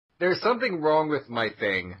there's something wrong with my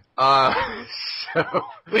thing.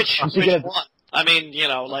 Which one? I mean,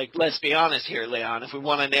 let's be honest here, Leon. If we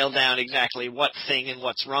want to nail down exactly what thing and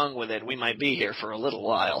what's wrong with it, we might be here for a little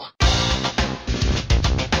while.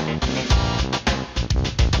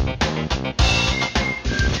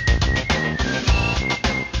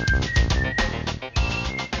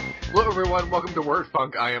 Hello, everyone. Welcome to Word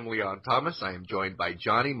Funk. I am Leon Thomas. I am joined by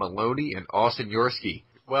Johnny Maloney and Austin Yorsky.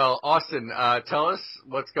 Well, Austin, tell us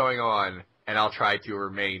what's going on, and I'll try to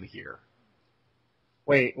remain here.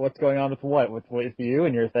 Wait, what's going on with what? With you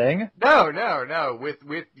and your thing? No. With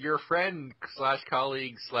your friend /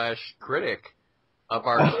 colleague / critic of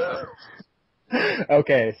our show.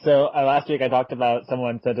 Okay, so last week I talked about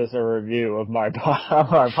someone sent us a review of our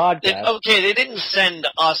podcast. Okay, they didn't send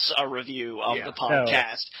us a review of the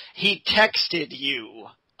podcast. No. He texted you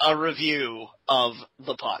a review of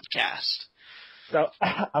the podcast. So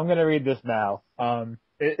I'm going to read this now.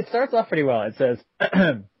 It starts off pretty well. It says,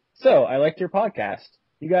 So, I liked your podcast.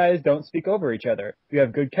 You guys don't speak over each other. You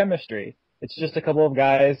have good chemistry. It's just a couple of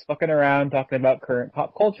guys fucking around talking about current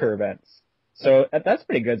pop culture events. So that's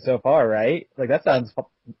pretty good so far, right? Like, that sounds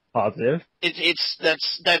positive.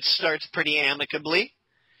 That starts pretty amicably.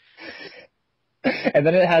 And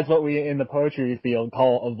then it has what we in the poetry field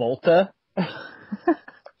call a volta,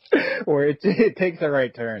 where it takes a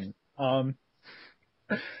right turn.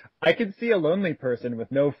 I could see a lonely person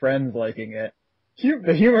with no friends liking it.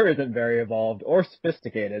 The humor isn't very evolved or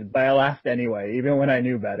sophisticated, but I laughed anyway, even when I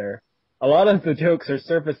knew better. A lot of the jokes are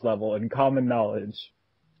surface level and common knowledge.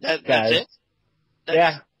 That's it?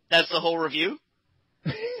 That's the whole review?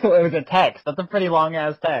 Well, it was a text. That's a pretty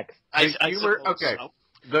long-ass text.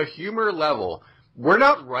 The humor level. We're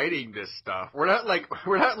not writing this stuff. We're not like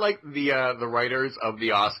the writers of the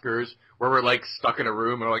Oscars, where we're like stuck in a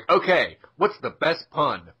room and we're like, okay, what's the best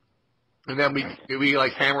pun? And then we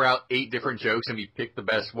like hammer out 8 different jokes and we pick the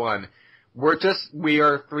best one. We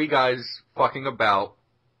are 3 guys fucking about,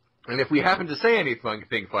 and if we happen to say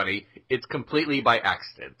anything funny, it's completely by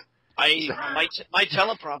accident. My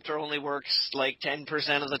teleprompter only works like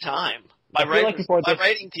 10% of the time. My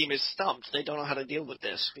writing team is stumped. They don't know how to deal with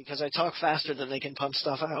this because I talk faster than they can pump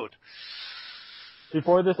stuff out.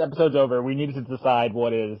 Before this episode's over, we need to decide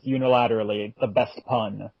what is unilaterally the best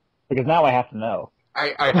pun, because now I have to know.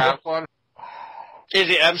 I have one. Is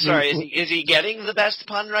he getting the best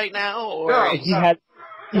pun right now? Or no, he hasn't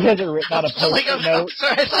written out a post-it note. I'm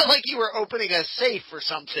sorry, I felt like you were opening a safe or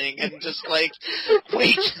something and just like,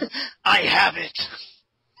 wait, I have it.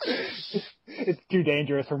 It's too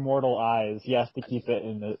dangerous for mortal eyes. He has to keep it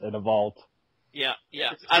in a vault. Yeah.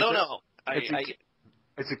 I don't know.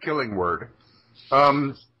 It's a killing word.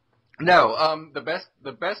 The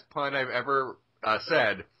best pun I've ever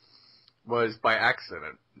said was by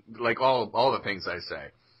accident. Like all the things I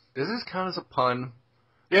say. Does this count as a pun?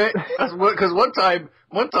 Yeah, because one time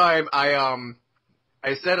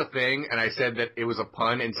I said a thing and I said that it was a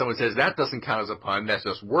pun, and someone says that doesn't count as a pun. That's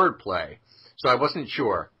just wordplay. So I wasn't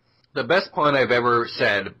sure. The best pun I've ever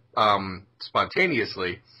said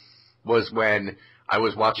spontaneously was when I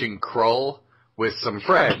was watching Krull with some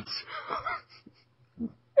friends.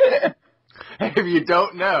 And if you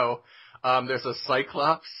don't know, there's a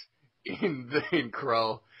Cyclops in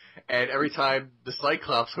Krull, and every time the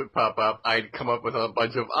Cyclops would pop up, I'd come up with a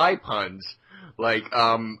bunch of eye puns. God,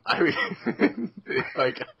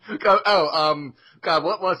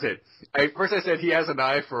 what was it? First I said he has an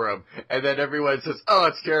eye for him, and then everyone says, oh,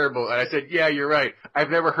 it's terrible. And I said, yeah, you're right. I've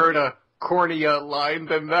never heard a cornier line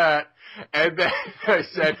than that. And then I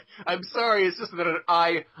said, I'm sorry, it's just that an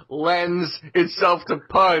eye lends itself to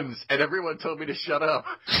puns. And everyone told me to shut up.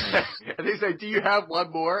 And they said, do you have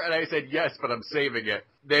one more? And I said, yes, but I'm saving it.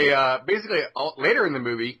 They, later in the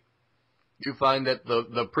movie, you find that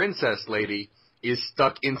the princess lady is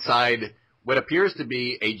stuck inside what appears to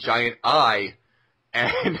be a giant eye.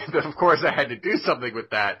 And, of course, I had to do something with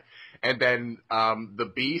that. And then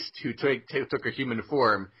the beast, who took a human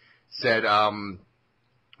form, said,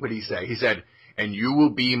 what did he say? He said, and you will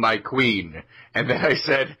be my queen. And then I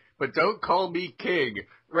said, but don't call me king.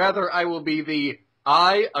 Rather, I will be the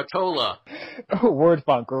Ayatollah. Oh, Word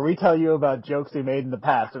Funk, where we tell you about jokes we made in the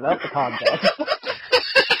past without the context.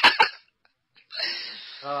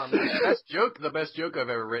 The best joke I've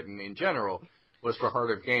ever written in general was for Heart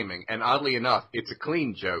of Gaming. And oddly enough, it's a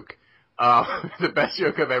clean joke. The best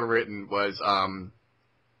joke I've ever written was,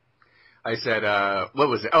 I said, what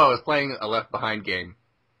was it? Oh, I was playing a Left Behind game.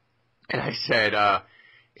 And I said,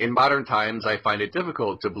 in modern times, I find it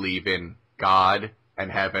difficult to believe in God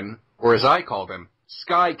and heaven, or as I call them,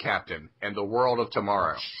 Sky Captain and the world of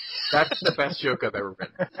tomorrow. That's the best joke I've ever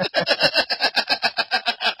written.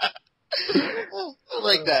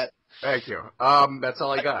 like that. Thank you. That's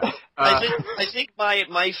all I got. I think my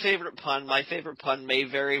favorite pun may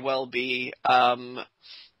very well be,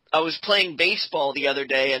 I was playing baseball the other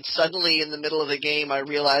day, and suddenly in the middle of the game, I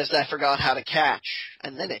realized I forgot how to catch,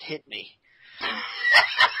 and then it hit me.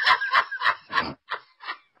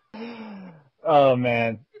 Oh,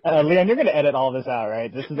 man. Leon, you're going to edit all this out,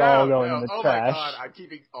 right? This is all going in the trash. Oh, my God. I'm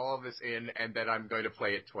keeping all of this in, and then I'm going to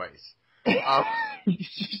play it twice. You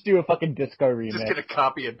just do a fucking disco remix. Just going to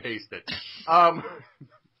copy and paste it.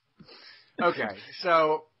 Okay,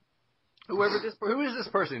 so... Who is this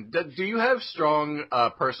person? Do you have strong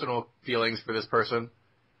personal feelings for this person?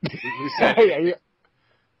 Who said?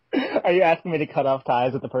 Are you asking me to cut off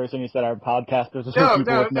ties with the person who said our podcast was for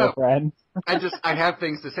people with no friends? I have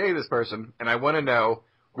things to say to this person, and I want to know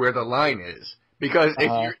where the line is. Because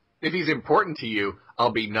if he's important to you,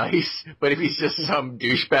 I'll be nice. But if he's just some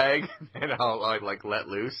douchebag, then I'll like let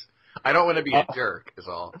loose. I don't want to be a jerk. Is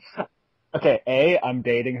all. Okay, A, I'm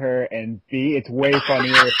dating her, and B, it's way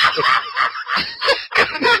funnier.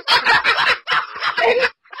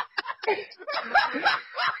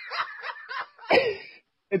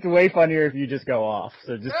 It's way funnier if you just go off,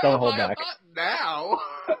 so just don't hold back. Not now.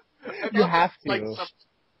 You have to.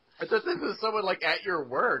 I thought this was someone like at your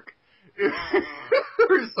work.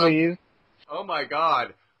 Please. Oh my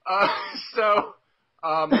God.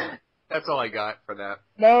 That's all I got for that.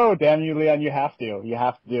 No, damn you, Leon, you have to. You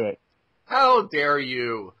have to do it. How dare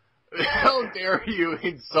you? How dare you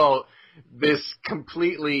insult this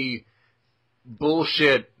completely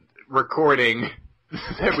bullshit recording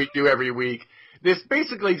that we do every week? This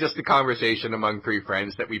basically just a conversation among three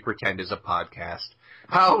friends that we pretend is a podcast.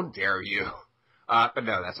 How dare you? But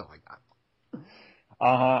no, that's all I got.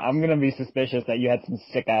 I'm gonna be suspicious that you had some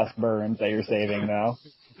sick-ass burns that you're saving now.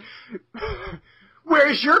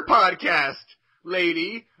 Where's your podcast,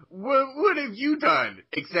 lady? What have you done?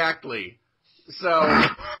 Exactly. So,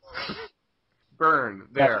 burn.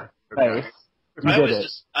 There. Okay.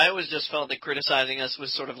 I always just felt that criticizing us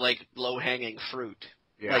was sort of like low-hanging fruit.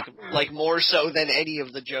 Yeah. Like more so than any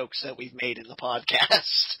of the jokes that we've made in the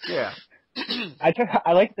podcast. Yeah.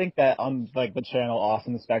 I like to think that on like the channel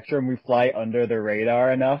Awesome Spectrum, we fly under the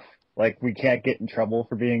radar enough. Like we can't get in trouble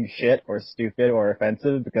for being shit or stupid or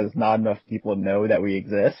offensive because not enough people know that we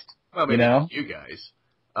exist. Well, maybe you guys.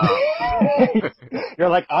 You're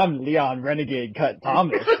like, I'm Leon Renegade Cut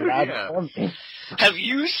Thomas. Yeah. Have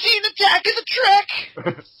you seen Attack of the Trek?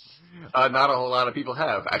 Not a whole lot of people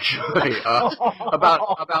have, actually.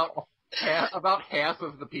 About half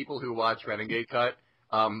of the people who watch Renegade Cut,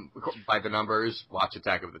 by the numbers, watch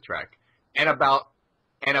Attack of the Trek, and about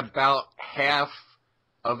half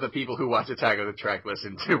of the people who watch Attack of the Trek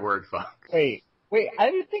listen to Wordfuck. Wait, I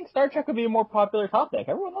didn't think Star Trek would be a more popular topic.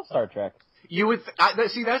 Everyone loves Star Trek. You would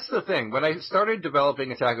see. That's the thing. When I started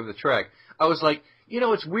developing Attack of the Trek, I was like,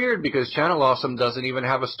 it's weird because Channel Awesome doesn't even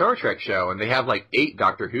have a Star Trek show, and they have like 8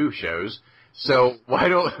 Doctor Who shows. So why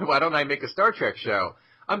don't I make a Star Trek show?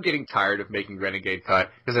 I'm getting tired of making Renegade Cut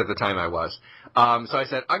because at the time I was. So I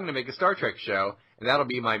said I'm going to make a Star Trek show, and that'll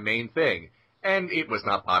be my main thing. And it was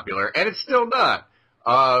not popular, and it's still not.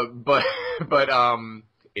 But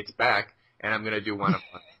it's back, and I'm going to do one of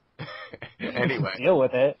them. Anyway. Deal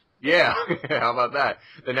with it. Yeah, how about that?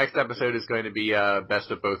 The next episode is going to be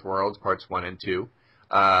Best of Both Worlds, parts 1 and 2,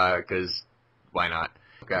 because why not?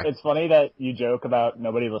 Okay. It's funny that you joke about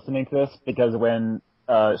nobody listening to this, because when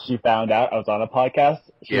she found out I was on a podcast,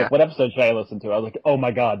 she was like, what episode should I listen to? I was like, oh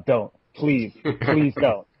my God, don't. Please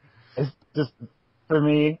don't. It's just, for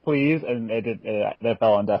me, please, and that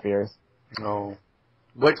fell on deaf ears. Oh.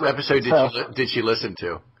 What episode did she listen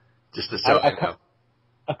to? Just so I know.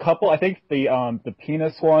 A couple, I think the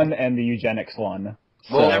penis one and the eugenics one.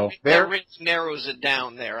 Well, that really narrows it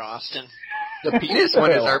down there, Austin. The penis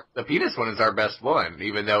one is our best one,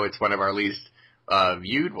 even though it's one of our least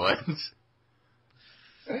viewed ones.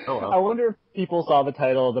 Oh, well. I wonder if people saw the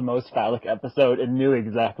title of the most phallic episode and knew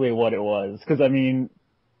exactly what it was, because I mean,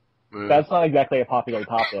 that's not exactly a popular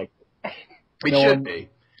topic. It should be.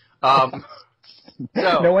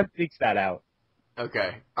 No one seeks that out.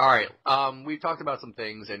 Okay. All right. We've talked about some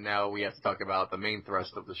things, and now we have to talk about the main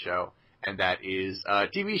thrust of the show, and that is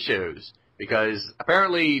TV shows. Because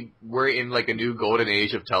apparently we're in like a new golden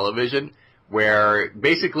age of television, where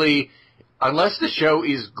basically, unless the show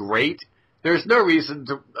is great, there's no reason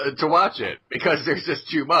to watch it because there's just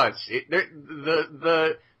too much.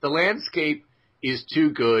 The landscape is too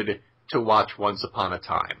good to watch Once Upon a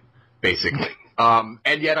Time, basically.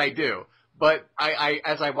 And yet I do. But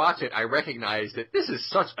as I watch it, I recognize that this is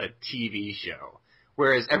such a TV show.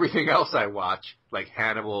 Whereas everything else I watch, like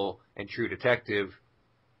Hannibal and True Detective,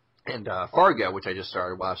 and Fargo, which I just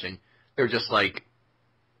started watching. They're just like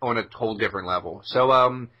on a whole different level.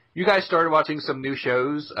 So, you guys started watching some new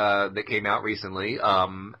shows that came out recently.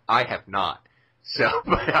 I have not. So,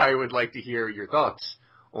 but I would like to hear your thoughts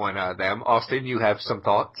on them. Austin, you have some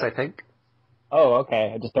thoughts, I think. Oh,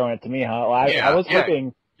 okay. Just throwing it to me, huh? Well, I was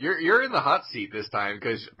hoping. You're in the hot seat this time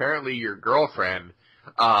because apparently your girlfriend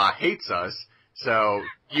hates us. So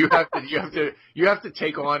you have to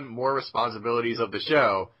take on more responsibilities of the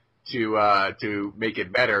show to make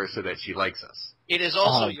it better so that she likes us. It is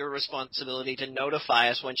also your responsibility to notify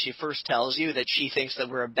us when she first tells you that she thinks that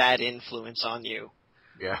we're a bad influence on you.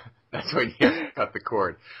 Yeah, that's when you have to cut the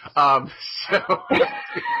cord. So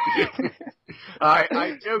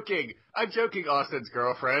I'm joking, Austin's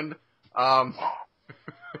girlfriend.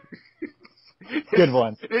 Good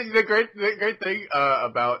one. The great thing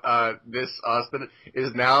about this, Austin,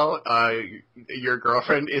 is now your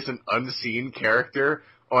girlfriend is an unseen character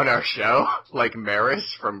on our show, like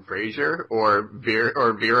Maris from Frasier or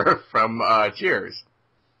Vera from Cheers.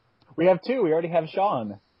 We have two. We already have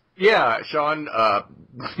Sean. Yeah, Sean.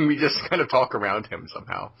 We just kind of talk around him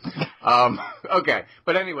somehow. Okay,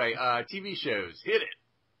 but anyway, TV shows, hit it.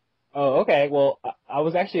 Oh, okay. Well, I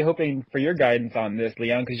was actually hoping for your guidance on this,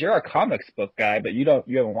 Leon, because you're a comics book guy, but you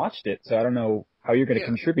haven't watched it, so I don't know how you're going to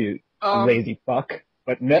contribute. Lazy fuck.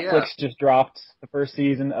 But Netflix just dropped the first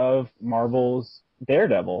season of Marvel's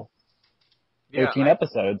Daredevil. 13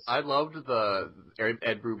 episodes. I loved the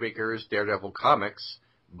Ed Brubaker's Daredevil comics,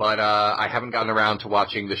 but I haven't gotten around to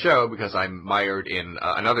watching the show because I'm mired in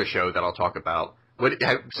another show that I'll talk about.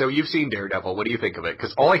 So you've seen Daredevil. What do you think of it?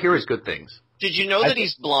 Because all I hear is good things. Did you know that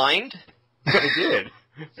he's blind? I did.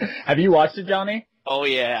 Have you watched it, Johnny? Oh,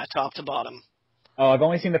 yeah, top to bottom. Oh, I've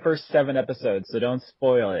only seen the first 7 episodes, so don't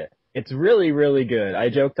spoil it. It's really, really good. I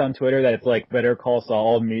joked on Twitter that it's like Better Call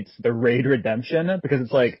Saul meets The Raid Redemption, because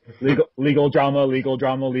it's like legal drama,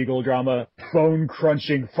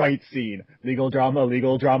 bone-crunching fight scene. Legal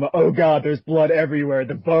drama, oh god, there's blood everywhere,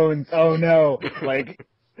 the bones, oh no. Like,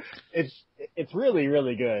 it's really,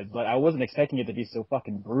 really good, but I wasn't expecting it to be so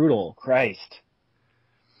fucking brutal. Christ.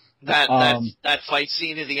 That fight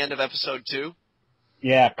scene at the end of episode 2?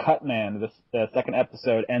 Yeah, Cutman. The second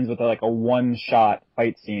episode ends with like a one-shot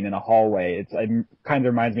fight scene in a hallway. It kind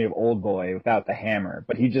of reminds me of Old Boy without the hammer,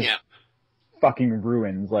 but he just fucking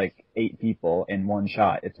ruins like 8 people in one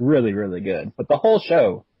shot. It's really, really good. But the whole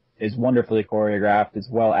show is wonderfully choreographed. It's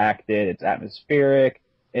well acted. It's atmospheric.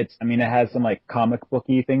 It has some like comic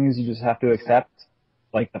booky things you just have to accept,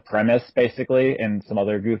 like the premise basically, and some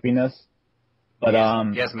other goofiness. But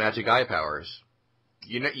he has magic eye powers.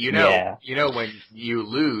 You know when you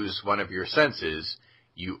lose one of your senses,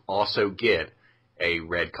 you also get a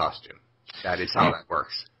red costume. That is how that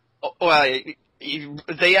works. Well,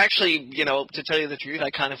 they actually, to tell you the truth, I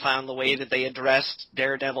kind of found the way that they addressed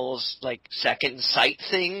Daredevil's like second sight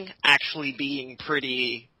thing actually being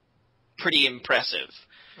pretty impressive.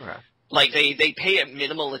 Okay. Like they pay it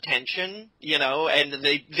minimal attention, and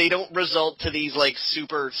they don't result to these like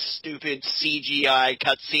super stupid CGI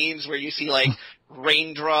cutscenes where you see like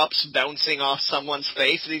raindrops bouncing off someone's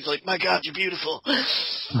face, and he's like, "My God, you're beautiful."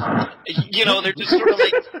 They're just sort of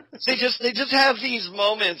like they just have these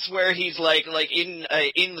moments where he's like in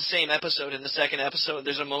the same episode, in the second episode,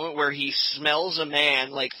 there's a moment where he smells a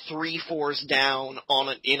man like 3 floors down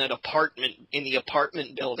in an apartment in the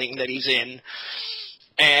apartment building that he's in.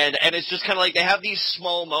 And it's just kind of like they have these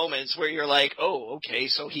small moments where you're like, oh, okay,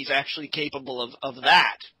 so he's actually capable of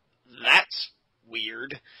that. That's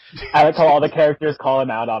weird. I like how all the characters call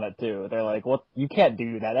him out on it, too. They're like, well, you can't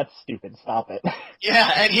do that. That's stupid. Stop it.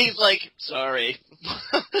 Yeah, and he's like, sorry.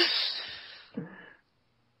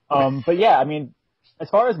 But yeah, as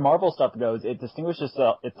far as Marvel stuff goes, it distinguishes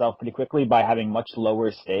itself pretty quickly by having much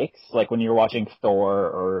lower stakes. Like when you're watching Thor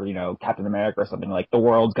or, Captain America or something, like the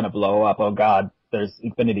world's gonna blow up, oh god, there's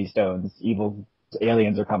Infinity Stones, evil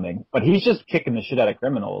aliens are coming. But he's just kicking the shit out of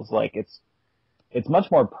criminals. Like it's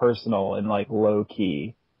much more personal and like low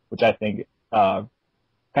key, which I think kind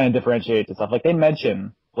of differentiates itself. Like they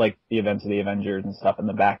mention like the events of the Avengers and stuff in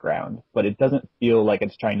the background, but it doesn't feel like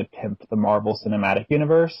it's trying to pimp the Marvel Cinematic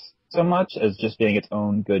Universe so much as just being its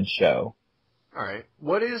own good show. All right.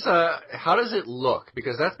 What is how does it look?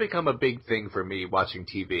 Because that's become a big thing for me watching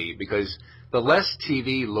TV, because the less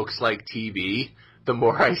TV looks like TV, the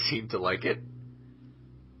more I seem to like it.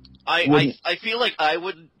 I feel like I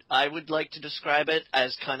would like to describe it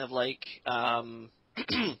as kind of like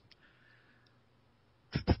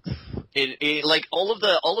it like all of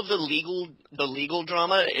the legal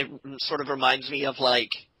drama, it sort of reminds me of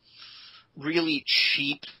like really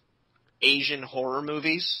cheap Asian horror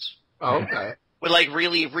movies. Oh, okay. with like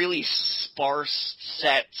really, really sparse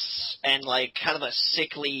sets and like kind of a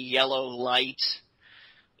sickly yellow light,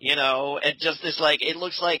 you know, and just this like, it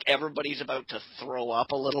looks like everybody's about to throw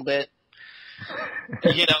up a little bit.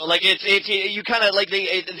 You know, like you kind of like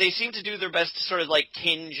they seem to do their best to sort of like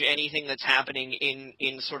tinge anything that's happening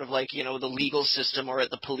in sort of like, you know, the legal system or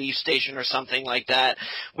at the police station or something like that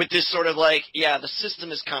with this sort of like, yeah, the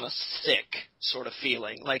system is kind of sick sort of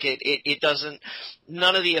feeling. Like it doesn't,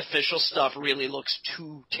 none of the official stuff really looks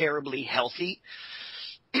too terribly healthy.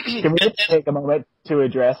 Can we just take a moment to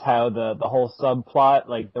address how the whole subplot,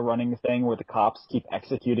 like the running thing where the cops keep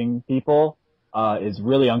executing people, is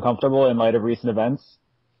really uncomfortable in light of recent events?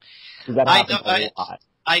 Because that happens a lot.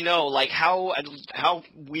 I know, like, how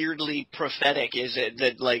weirdly prophetic is it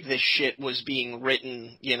that, like, this shit was being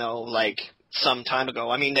written, you know, like, some time ago.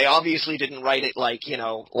 I mean, they obviously didn't write it, like, you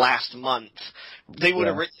know, last month. They would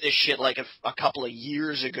have written this shit, like, a couple of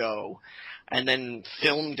years ago, and then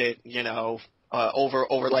filmed it, you know, over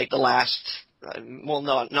like, the last... well,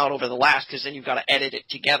 not over the last, because then you've got to edit it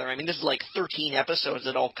together. I mean, this is like 13 episodes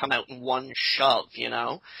that all come out in one shove, you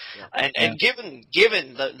know? Yeah. And given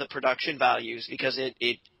the production values, because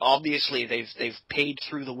it obviously they've paid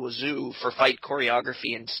through the wazoo for fight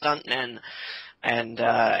choreography and stuntmen and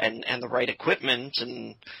the right equipment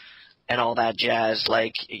and all that jazz,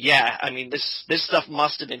 like, yeah, I mean, this stuff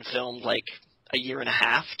must have been filmed like a year and a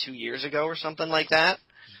half, 2 years ago or something like that.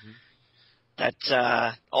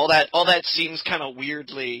 That all that seems kind of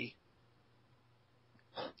weirdly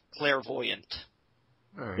clairvoyant.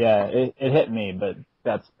 Right. Yeah, it hit me, but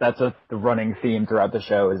that's the running theme throughout the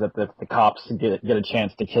show is that the cops get a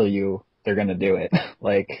chance to kill you, they're gonna do it.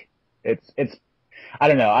 Like it's I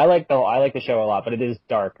don't know. I like the show a lot, but it is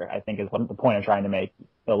darker. I think is what the point I'm trying to make.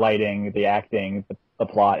 The lighting, the acting, the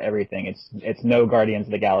plot, everything. It's no Guardians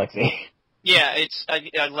of the Galaxy. Yeah, it's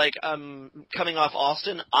like coming off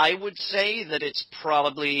Austin, I would say that it's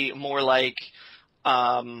probably more like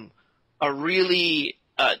a really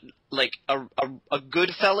like a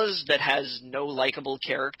Goodfellas that has no likable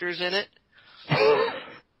characters in it.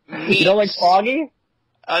 You don't like Foggy?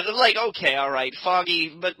 Like, okay, all right,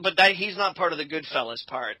 Foggy, but that he's not part of the Goodfellas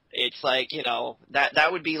part. It's like, you know,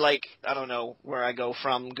 that would be like, I don't know where I go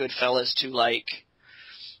from Goodfellas to like,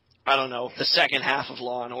 I don't know, the second half of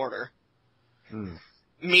Law and Order.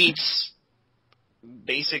 Meets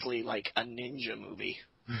basically like a ninja movie.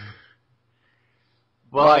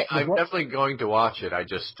 Well, I'm definitely going to watch it. I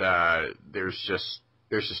just there's just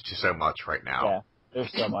so much right now. Yeah,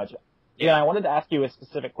 there's so much. Yeah, I wanted to ask you a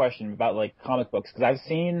specific question about like comic books because I've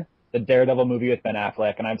seen the Daredevil movie with Ben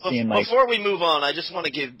Affleck, and I've seen like. Before we move on, I just want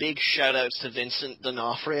to give big shout outs to Vincent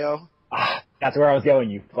D'Onofrio. That's where I was going,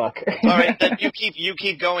 you fuck. All right, then you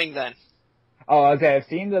keep going then. Oh, okay. I've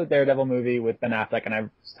seen the Daredevil movie with Ben Affleck, and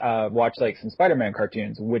I've watched like some Spider-Man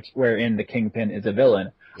cartoons, wherein the Kingpin is a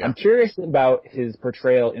villain. Yeah. I'm curious about his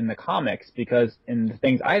portrayal in the comics because in the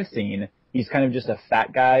things I've seen, he's kind of just a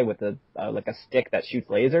fat guy with like a stick that shoots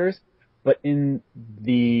lasers. But in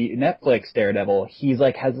the Netflix Daredevil, he's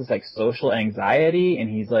like has this like social anxiety, and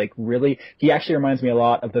he's like he actually reminds me a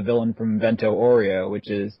lot of the villain from Vento Oreo,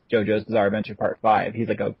 which is JoJo's Bizarre Adventure Part 5. He's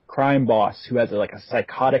like a crime boss who has like a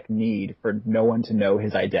psychotic need for no one to know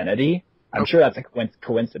his identity. I'm sure that's a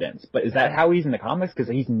coincidence, but is that how he's in the comics? Because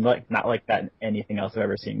he's like not like that in anything else I've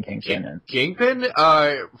ever seen Kingpin in. Kingpin?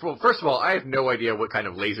 Well, first of all, I have no idea what kind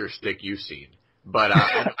of laser stick you've seen. But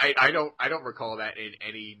I don't recall that in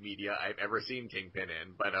any media I've ever seen Kingpin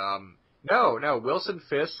in. But no, Wilson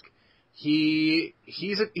Fisk, he's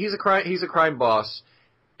a crime boss,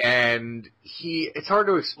 and it's hard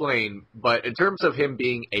to explain. But in terms of him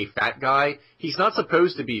being a fat guy, he's not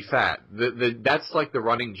supposed to be fat. That's like the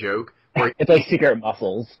running joke. Where it's like secret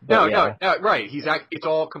muscles. No, right. It's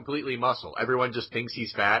all completely muscle. Everyone just thinks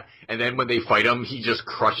he's fat, and then when they fight him, he just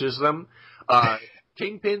crushes them.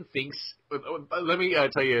 Kingpin thinks. Let me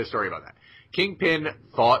tell you a story about that. Kingpin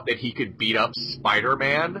thought that he could beat up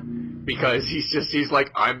Spider-Man because he's like,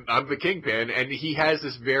 I'm the Kingpin, and he has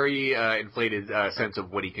this very inflated sense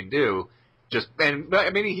of what he can do. I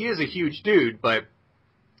mean, he is a huge dude, but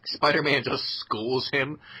Spider-Man just schools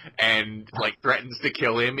him and like threatens to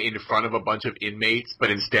kill him in front of a bunch of inmates, but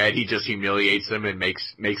instead he just humiliates him and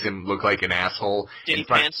makes him look like an asshole. Did he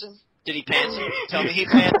pants him? Did he pants him? Tell me he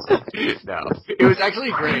pants him. No. It was actually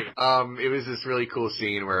great. It was this really cool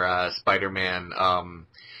scene where Spider-Man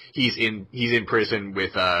he's in prison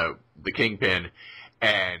with the Kingpin,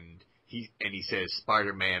 and he says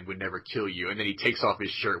Spider-Man would never kill you, and then he takes off his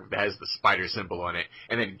shirt that has the spider symbol on it,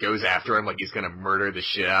 and then goes after him like he's gonna murder the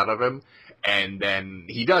shit out of him. and then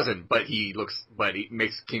he doesn't, but he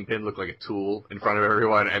makes Kingpin look like a tool in front of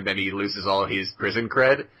everyone, and then he loses all his prison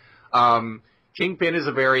cred. Kingpin is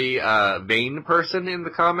a very vain person in the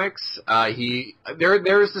comics.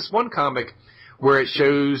 There's this one comic where it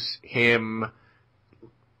shows him.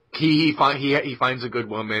 He finds a good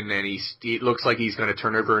woman, and he looks like he's going to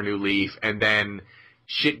turn over a new leaf, and then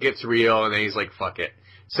shit gets real, and then he's like, fuck it.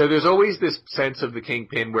 So there's always this sense of the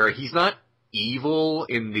Kingpin where he's not evil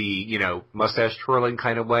in the, mustache twirling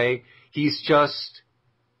kind of way. He's just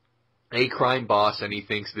a crime boss, and he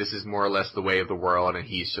thinks this is more or less the way of the world, and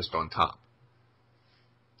he's just on top.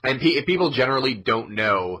 And people generally don't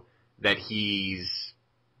know that he's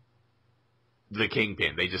the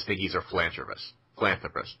Kingpin. They just think he's a philanthropist.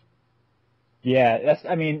 Yeah,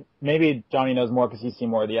 maybe Johnny knows more because he's seen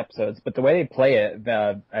more of the episodes, but the way they play it,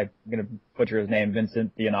 I'm going to butcher his name,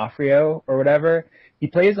 Vincent D'Onofrio or whatever, he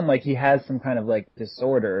plays him like he has some kind of,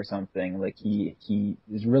 disorder or something. Like, he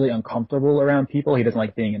is really uncomfortable around people. He doesn't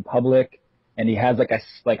like being in public, and he has,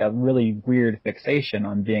 a really weird fixation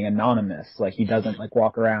on being anonymous. Like, he doesn't,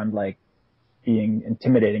 walk around, being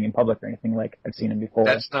intimidating in public or anything like I've seen him before.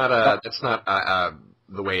 That's not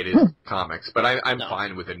the way it is in comics, but I'm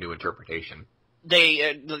fine with a new interpretation. They,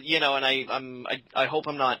 and I hope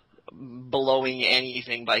I'm not blowing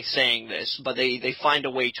anything by saying this, but they find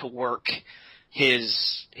a way to work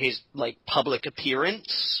his public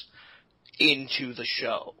appearance into the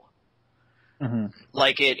show. Mm-hmm.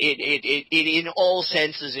 It in all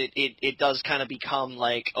senses, it does kind of become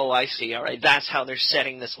oh, I see, all right, that's how they're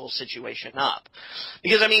setting this whole situation up.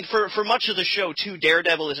 Because, for much of the show, too,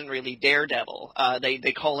 Daredevil isn't really Daredevil.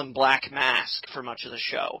 They call him Black Mask for much of the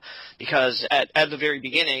show. Because at the very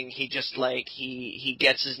beginning, he just, he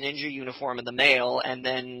gets his ninja uniform in the mail, and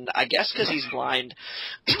then, I guess because he's blind,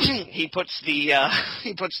 he puts the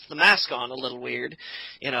mask on a little weird,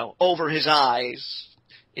 over his eyes,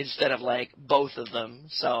 instead of both of them.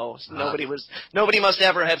 So nobody must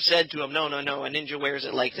ever have said to him, no, a ninja wears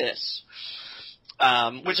it like this.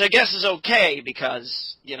 Which I guess is okay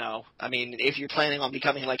because, if you're planning on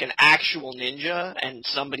becoming an actual ninja and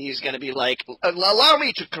somebody's going to be allow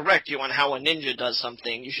me to correct you on how a ninja does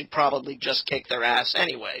something, you should probably just kick their ass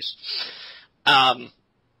anyways.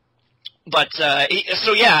 It's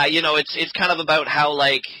kind of about how,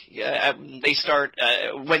 they start,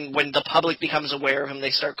 when the public becomes aware of him,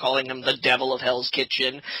 they start calling him the Devil of Hell's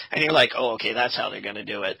Kitchen, and you're like, oh, okay, that's how they're gonna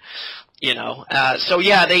do it,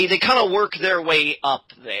 they kind of work their way up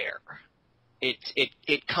there.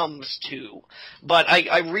 It comes to, but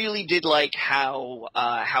I really did like how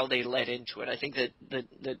they led into it. I think that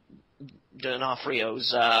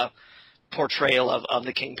D'Onofrio's, portrayal of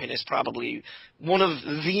the Kingpin is probably one of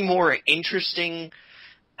the more interesting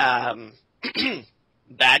bad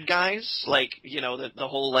guys. The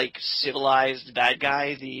whole civilized bad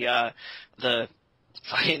guy, the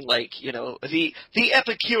fucking the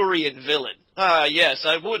Epicurean villain. Yes,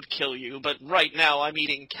 I would kill you, but right now I'm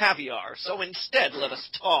eating caviar, so instead let us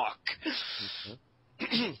talk.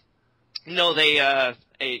 No,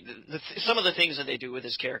 some of the things that they do with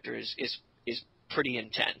his character is pretty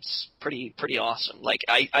intense, pretty awesome.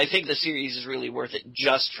 I think the series is really worth it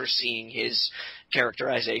just for seeing his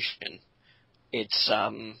characterization. It's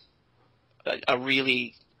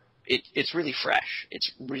it's really fresh.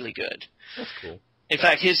 It's really good. That's cool. In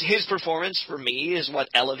fact, his performance for me is what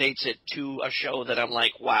elevates it to a show that I'm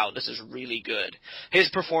like, wow, this is really good. His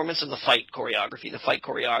performance and the fight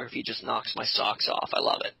choreography just knocks my socks off. I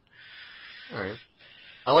love it. All right.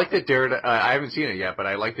 I like that I haven't seen it yet, but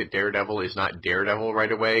I like that Daredevil is not Daredevil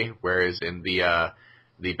right away, whereas in the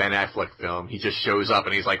Ben Affleck film, he just shows up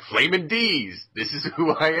and he's like, Flamin' D's! This is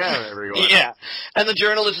who I am, everyone. Yeah. And the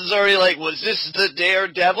journalist is already like, was this the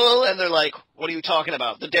Daredevil? And they're like, what are you talking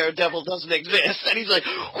about? The Daredevil doesn't exist. And he's like,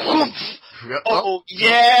 oh,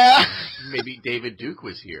 yeah! Maybe David Duke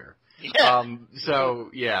was here. Yeah.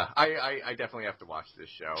 I definitely have to watch this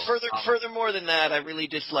show. Furthermore than that, I really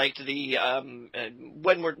disliked the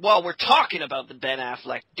while we're talking about the Ben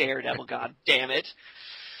Affleck Daredevil, god damn it,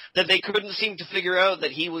 that they couldn't seem to figure out that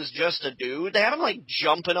he was just a dude. They had him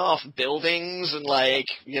jumping off buildings and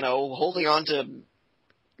holding on to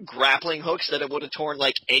grappling hooks that it would have torn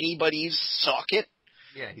anybody's socket.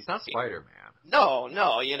 Yeah, he's not Spider-Man. No,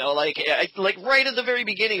 right at the very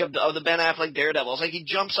beginning of the Ben Affleck Daredevil, it's he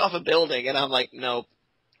jumps off a building, and I'm like, nope.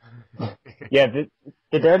 Yeah,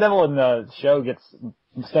 the Daredevil in the show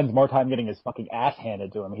spends more time getting his fucking ass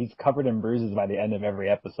handed to him. He's covered in bruises by the end of every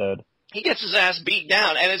episode. He gets his ass beat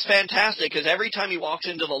down, and it's fantastic, because every time he walks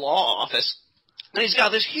into the law office, and he's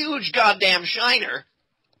got this huge goddamn shiner,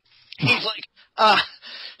 he's like,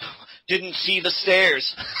 didn't see the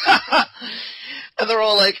stairs. And they're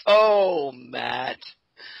all like, oh, Matt.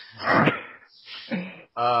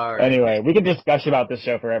 Anyway, we can discuss about this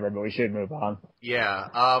show forever, but we should move on. Yeah,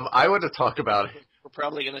 I want to talk about it. We're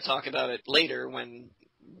probably going to talk about it later when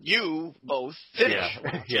you both finish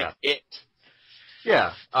it.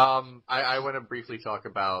 Yeah, I want to briefly talk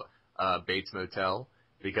about Bates Motel,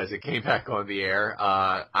 because it came back on the air.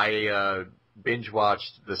 I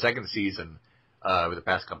binge-watched the second season over the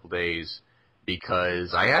past couple days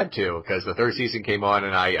because I had to, because the third season came on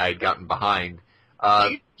and I'd gotten behind.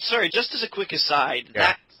 Sorry, just as a quick aside,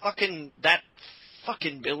 yeah. that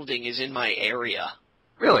fucking building is in my area.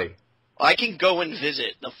 Really? I can go and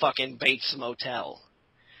visit the fucking Bates Motel.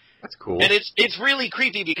 That's cool. And it's really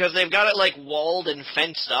creepy because they've got it, like, walled and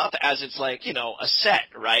fenced up as it's, like, you know, a set,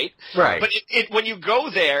 right? Right. But when you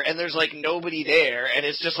go there and there's, like, nobody there and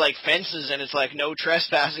it's just, like, fences and it's, like, no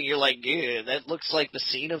trespassing, you're like, dude, that looks like the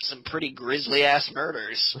scene of some pretty grisly-ass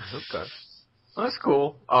murders. Okay. Well, that's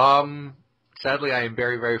cool. Sadly, I am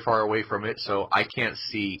very, very far away from it, so I can't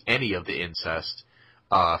see any of the incest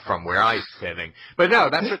from where I'm standing. But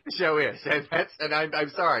no, that's what the show is, and I'm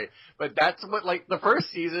sorry, but that's what, like, the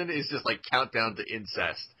first season is just like countdown to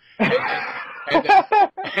incest, and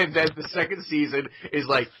then the second season is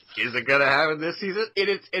like, is it gonna happen this season?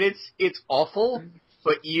 It's awful.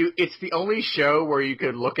 But it's the only show where you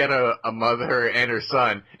could look at a mother and her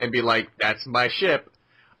son and be like, that's my ship.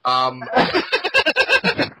 And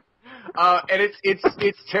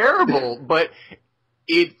it's terrible, but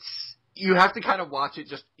you have to kind of watch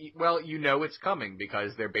it you know it's coming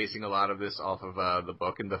because they're basing a lot of this off of the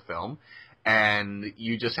book and the film, and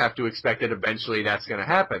you just have to expect that eventually that's going to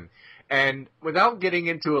happen. And without getting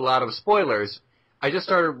into a lot of spoilers, I just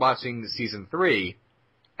started watching season 3,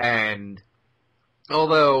 and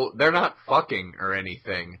although they're not fucking or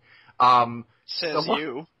anything, Says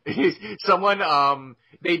you. Someone,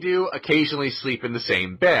 they do occasionally sleep in the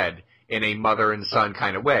same bed in a mother and son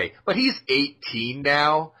kind of way. But he's 18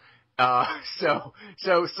 now. So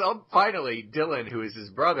finally, Dylan, who is his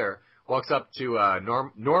brother, walks up to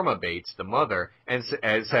Norma Bates, the mother, and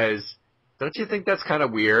says, don't you think that's kind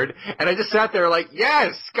of weird? And I just sat there like,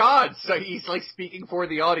 yes, God! So he's like speaking for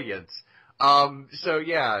the audience. So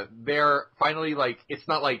yeah, they're finally like, it's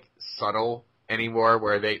not like subtle anymore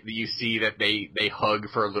where you see that they hug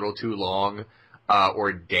for a little too long,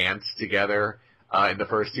 or dance together, in the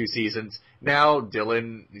first 2 seasons. Now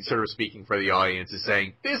Dylan, sort of speaking for the audience, is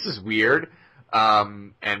saying, this is weird,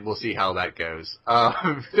 and we'll see how that goes.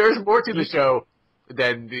 There's more to the show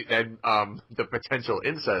than the potential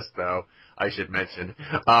incest, though, I should mention.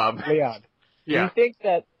 Leon, yeah. Do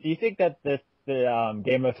you think that the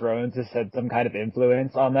Game of Thrones has had some kind of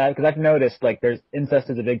influence on that? Because I've noticed, like, there's incest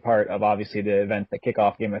is a big part of, obviously, the events that kick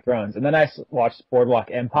off Game of Thrones. And then I watched Boardwalk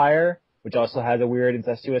Empire, which also has a weird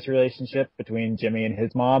incestuous relationship between Jimmy and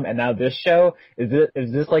his mom. And now this show,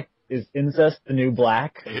 is incest the new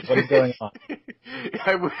black? What is going on?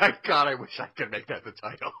 I wish I could make that the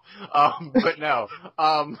title. But no.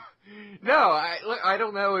 No, I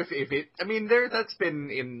don't know if it, I mean, that's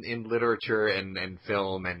been in literature and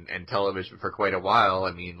film and television for quite a while.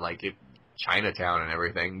 I mean, like Chinatown and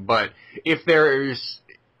everything. But if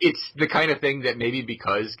it's the kind of thing that maybe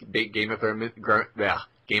because Game of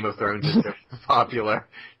Thrones is so popular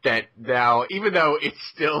that now, even though it's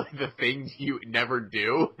still the thing you never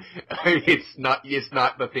do, it's not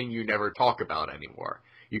the thing you never talk about anymore.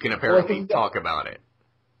 You can apparently talk about it.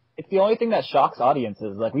 It's the only thing that shocks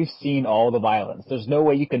audiences. Like, we've seen all the violence. There's no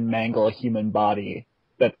way you can mangle a human body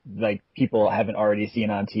that, like, people haven't already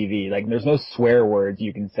seen on TV. Like, there's no swear words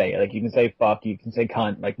you can say. Like, you can say fuck, you can say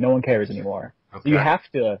cunt. Like, no one cares anymore. Okay. So you have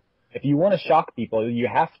to, if you want to shock people, you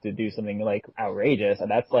have to do something, like, outrageous.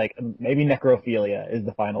 And that's, like, maybe necrophilia is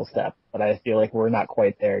the final step. But I feel like we're not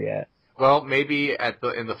quite there yet. Well, maybe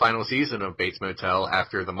in the final season of Bates Motel,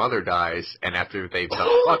 after the mother dies and after they've done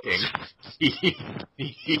fucking, he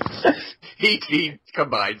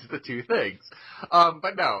combines the two things.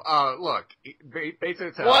 But no, look, Bates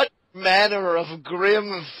Motel. What manner of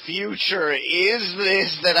grim future is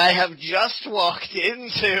this that I have just walked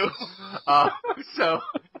into? So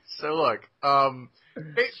look,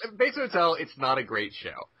 Bates Motel, it's not a great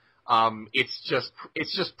show. It's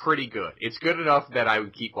just pretty good. It's good enough that I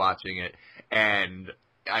would keep watching it, and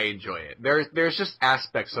I enjoy it. There's just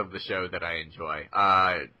aspects of the show that I enjoy.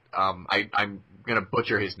 I'm gonna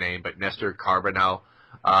butcher his name, but Nestor Carbonell,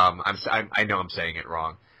 I know I'm saying it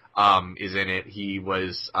wrong, is in it. He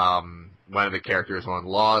was, one of the characters on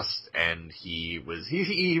Lost, and he was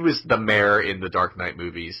the mayor in the Dark Knight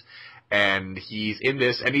movies, and he's in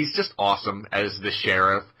this, and he's just awesome as the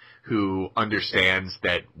sheriff, who understands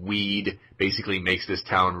that weed basically makes this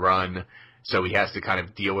town run, so he has to kind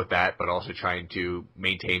of deal with that, but also trying to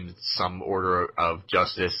maintain some order of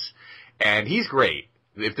justice. And he's great.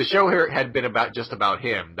 If the show here had been just about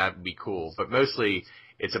him, that would be cool. But mostly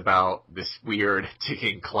it's about this weird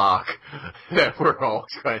ticking clock that we're all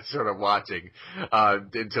sort of watching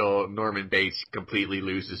until Norman Bates completely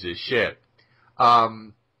loses his shit.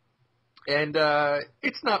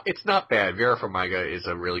 It's not bad. Vera Farmiga is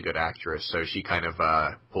a really good actress, so she kind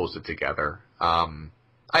of pulls it together.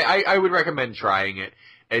 I would recommend trying it.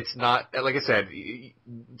 It's not, like I said,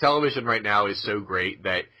 television right now is so great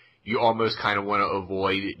that you almost kind of want to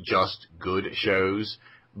avoid just good shows,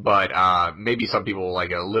 but maybe some people will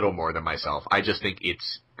like it a little more than myself. I just think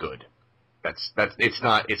it's good. It's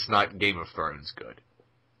not Game of Thrones good.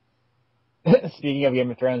 Speaking of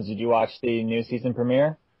Game of Thrones, did you watch the new season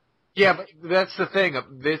premiere? Yeah, but that's the thing.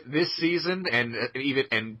 This season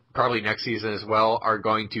and probably next season as well are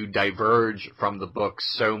going to diverge from the books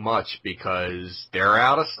so much because they're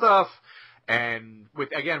out of stuff. And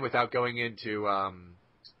without going into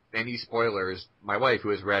any spoilers, my wife, who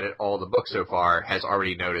has read all the books so far, has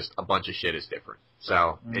already noticed a bunch of shit is different.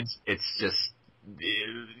 So it's just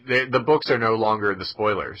the books are no longer the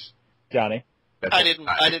spoilers. Johnny, I didn't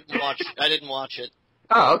watch it.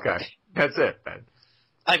 Oh, okay, that's it then.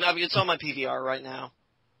 I mean, it's on my PVR right now,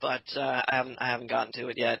 but I haven't gotten to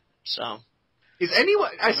it yet. So, is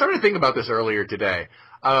anyone? I started thinking about this earlier today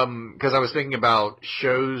because I was thinking about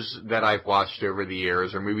shows that I've watched over the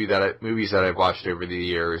years, or movies that I've watched over the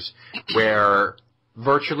years, where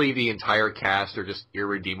virtually the entire cast are just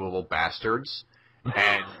irredeemable bastards,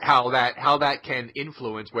 and how that can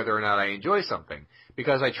influence whether or not I enjoy something.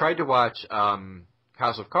 Because I tried to watch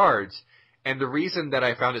House of Cards. And the reason that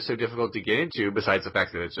I found it so difficult to get into, besides the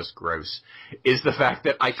fact that it's just gross, is the fact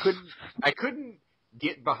that I couldn't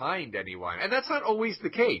get behind anyone. And that's not always the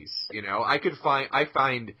case, you know. I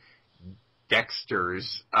find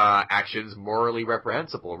Dexter's actions morally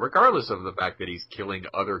reprehensible, regardless of the fact that he's killing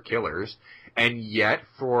other killers. And yet,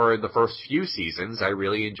 for the first few seasons, I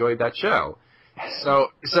really enjoyed that show. So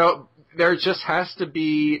there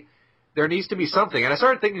needs to be something. And I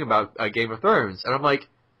started thinking about Game of Thrones, and I'm like,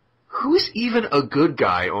 who's even a good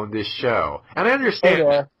guy on this show? And I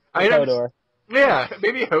understand. Hodor. Yeah,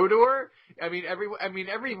 maybe Hodor. I mean,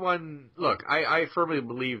 everyone. Look, I firmly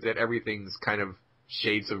believe that everything's kind of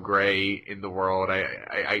shades of gray in the world.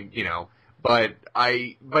 But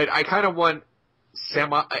I kind of want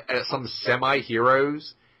some semi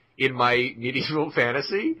heroes in my medieval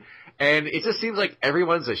fantasy, and it just seems like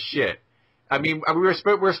everyone's a shit. I mean,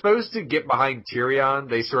 we're supposed to get behind Tyrion.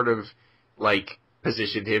 They sort of like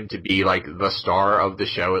positioned him to be like the star of the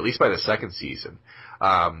show, at least by the second season.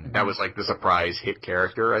 That was like the surprise hit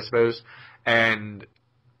character, I suppose. And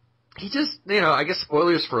he just, I guess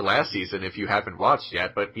spoilers for last season if you haven't watched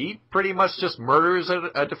yet, but he pretty much just murders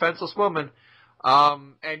a defenseless woman.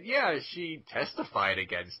 And yeah, she testified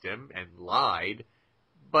against him and lied,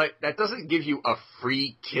 but that doesn't give you a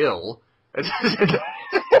free kill. It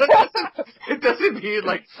doesn't mean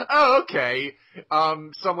like, oh, okay,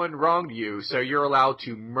 someone wronged you, so you're allowed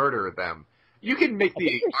to murder them. You can make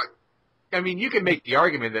the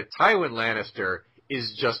argument that Tywin Lannister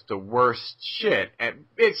is just the worst shit, and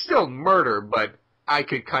it's still murder, but I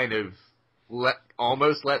could kind of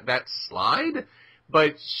almost let that slide.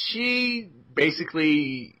 But she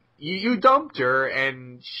basically, you dumped her,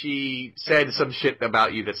 and she said some shit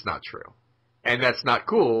about you that's not true, and that's not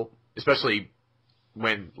cool. Especially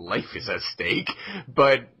when life is at stake,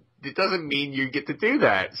 but it doesn't mean you get to do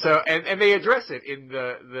that. So, and they address it in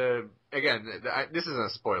this isn't a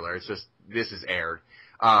spoiler, it's just, this is aired.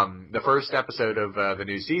 The first episode of the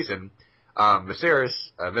new season,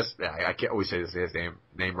 Viserys, I can't always say his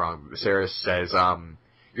name wrong, Viserys says,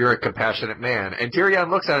 you're a compassionate man. And Tyrion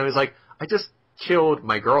looks at him and is like, I just killed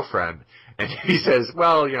my girlfriend. And he says,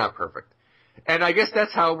 well, you're not perfect. And I guess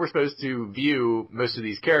that's how we're supposed to view most of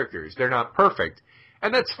these characters. They're not perfect.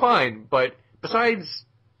 And that's fine, but besides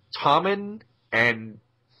Tommen and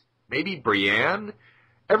maybe Brienne,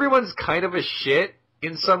 everyone's kind of a shit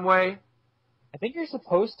in some way. I think you're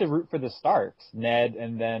supposed to root for the Starks, Ned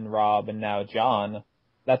and then Robb and now Jon.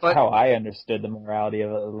 That's how I understood the morality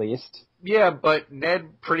of it, at least. Yeah, but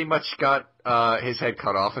Ned pretty much got his head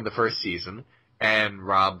cut off in the first season, and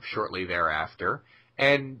Robb shortly thereafter.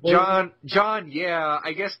 And Jon, yeah,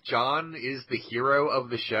 I guess Jon is the hero of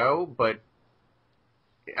the show, but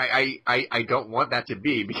I don't want that to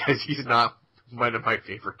be, because he's not one of my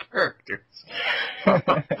favorite characters.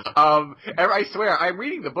 I swear, I'm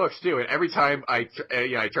reading the books too, and every time I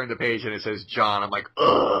turn the page and it says John, I'm like,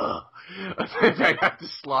 ugh. I have to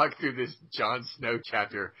slog through this Jon Snow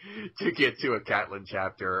chapter to get to a Catelyn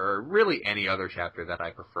chapter, or really any other chapter that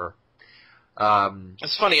I prefer.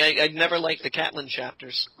 It's funny. I never liked the Catelyn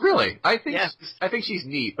chapters. Really, I think she's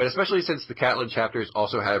neat, but especially since the Catelyn chapters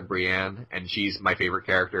also have Brienne, and she's my favorite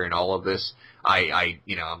character in all of this. I'm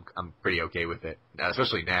pretty okay with it,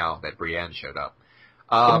 especially now that Brienne showed up.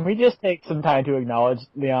 Can we just take some time to acknowledge,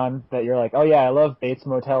 Leon, that you're like, oh yeah, I love Bates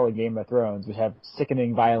Motel and Game of Thrones, which have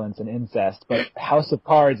sickening violence and incest, but House of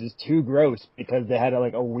Cards is too gross because they had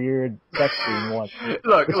a weird sex scene once.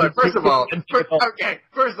 Look, first of all,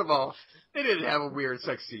 they didn't have a weird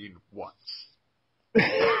sex scene once.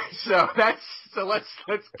 so let's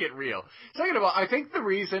get real. Second of all, I think the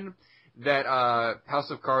reason that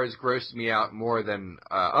House of Cards grossed me out more than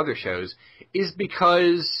other shows is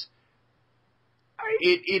because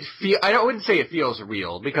I wouldn't say it feels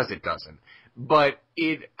real, because it doesn't. But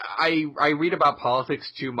I read about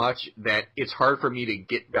politics too much that it's hard for me to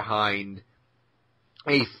get behind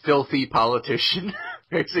a filthy politician,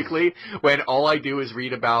 basically, when all I do is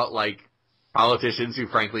read about politicians who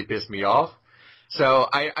frankly piss me off. So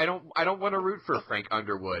I don't want to root for Frank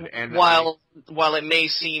Underwood. And while it may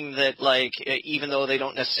seem that even though they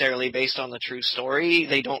don't necessarily based on the true story,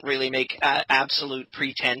 they don't really make absolute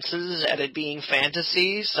pretenses at it being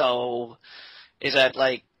fantasy. So is that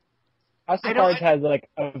House of Cards has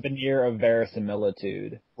a veneer of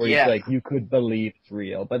verisimilitude where you could believe it's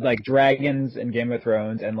real, but dragons in Game of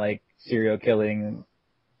Thrones and serial killing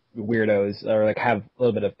weirdos are have a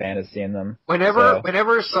little bit of fantasy in them.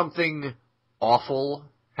 Whenever something awful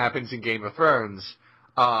happens in Game of Thrones,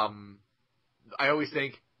 I always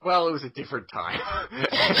think, well, it was a different time.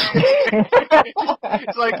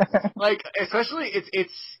 It's especially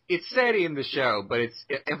it's said in the show, but it's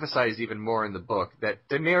emphasized even more in the book that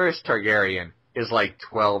Daenerys Targaryen is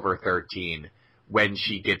 12 or 13 when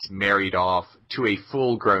she gets married off to a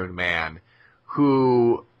full-grown man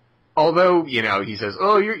who, although he says,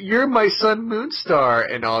 "Oh, you're my son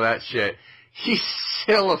Moonstar" and all that shit, he's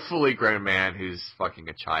still a fully grown man who's fucking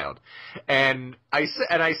a child. And I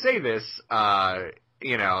say this,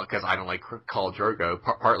 because I don't like Khal Drogo,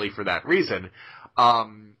 partly for that reason.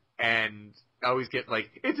 And I always get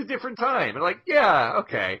it's a different time. And yeah,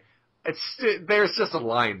 okay. There's just a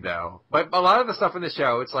line though. But a lot of the stuff in the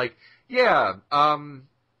show, it's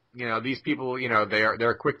these people,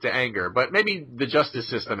 they're quick to anger, but maybe the justice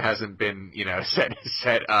system hasn't been, set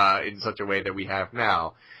in such a way that we have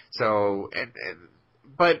now. So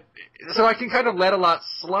I can kind of let a lot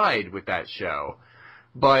slide with that show.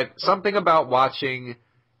 But something about watching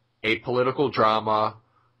a political drama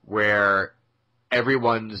where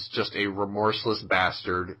everyone's just a remorseless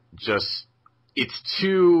bastard, it's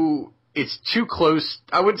too close.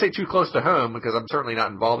 I wouldn't say too close to home, because I'm certainly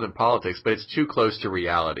not involved in politics, but it's too close to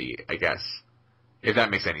reality, I guess. If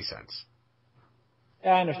that makes any sense.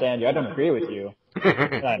 Yeah, I understand you. I don't agree with you.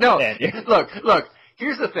 No, look.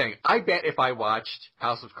 Here's the thing. I bet if I watched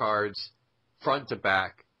House of Cards front to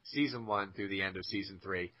back, season 1 through the end of season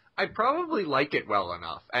 3, I'd probably like it well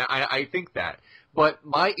enough. I think that. But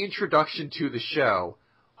my introduction to the show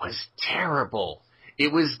was terrible.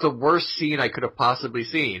 It was the worst scene I could have possibly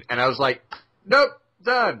seen. And I was like, nope,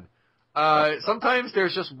 done. Sometimes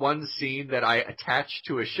there's just one scene that I attach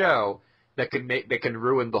to a show that can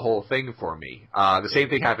ruin the whole thing for me. The same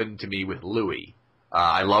thing happened to me with Louis.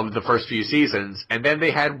 I loved the first few seasons, and then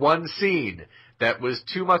they had one scene that was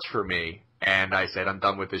too much for me, and I said, I'm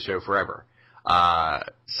done with this show forever.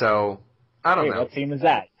 So, I don't know. What scene was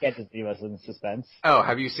that? You can't just leave us in suspense. Oh,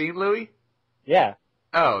 have you seen Louis? Yeah.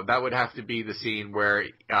 Oh, that would have to be the scene where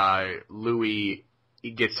Louis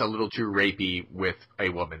gets a little too rapey with a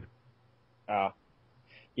woman. Oh.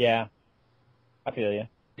 Yeah. I feel you.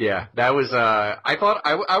 Yeah, that was, I thought,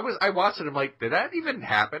 I watched it, I'm like, did that even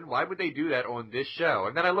happen? Why would they do that on this show?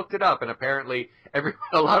 And then I looked it up, and apparently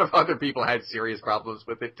a lot of other people had serious problems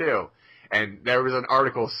with it too. And there was an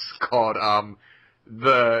article called,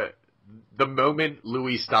 the moment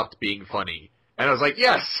Louis stopped being funny. And I was like,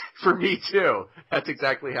 yes, for me too. That's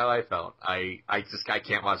exactly how I felt. I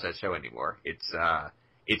can't watch that show anymore. It's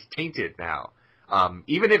tainted now.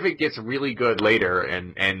 Even if it gets really good later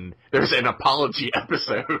and there's an apology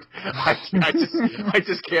episode, I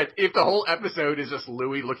just can't. If the whole episode is just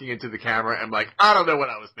Louis looking into the camera, I'm like, I don't know what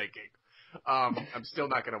I was thinking. I'm still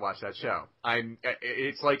not going to watch that show.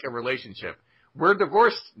 It's like a relationship. We're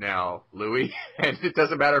divorced now, Louis, and it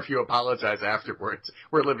doesn't matter if you apologize afterwards.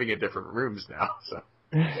 We're living in different rooms now, so.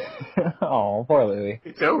 Oh, poor Louie.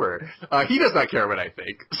 It's over. He does not care what I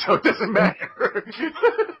think, so it doesn't matter.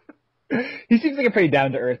 He seems like a pretty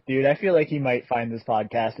down-to-earth dude. I feel like he might find this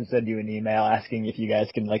podcast and send you an email asking if you guys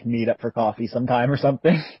can, like, meet up for coffee sometime or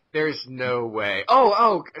something. There's no way.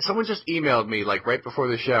 Oh, someone just emailed me, like, right before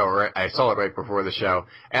the show, or I saw it right before the show,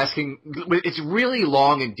 asking, it's really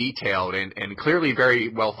long and detailed and clearly very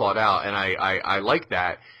well thought out, and I like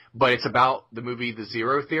that, but it's about the movie The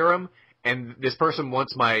Zero Theorem, and this person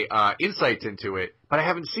wants my insights into it, but I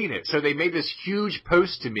haven't seen it. So they made this huge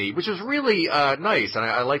post to me, which was really nice, and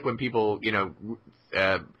I like when people, do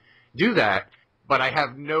that, but I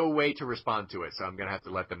have no way to respond to it, so I'm going to have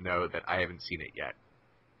to let them know that I haven't seen it yet.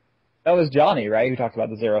 That was Johnny, right, who talked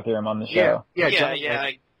about the Zero Theorem on the show? Yeah. Johnny,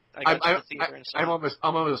 I got to the theater and stuff.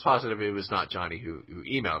 I'm almost positive it was not Johnny who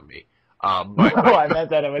emailed me. But no, I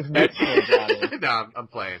meant that it was meant for Johnny. No, I'm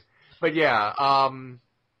playing. But yeah,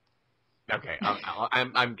 okay,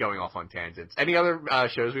 I'm going off on tangents. Any other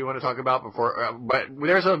shows we want to talk about before? But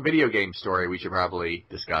there's a video game story we should probably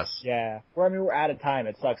discuss. Yeah. Well, I mean, we're out of time.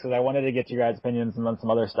 It sucks because I wanted to get your guys' opinions on some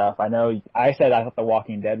other stuff. I know I said I thought The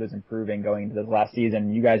Walking Dead was improving going into this last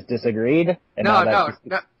season. You guys disagreed? And No.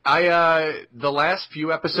 The last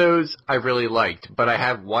few episodes I really liked, but I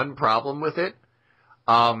have one problem with it,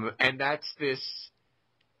 and that's this.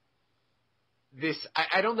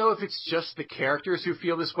 I don't know if it's just the characters who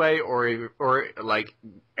feel this way, or like,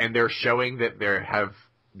 and they're showing that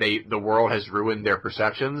the world has ruined their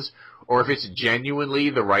perceptions, or if it's genuinely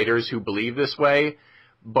the writers who believe this way.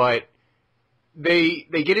 But they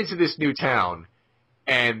get into this new town,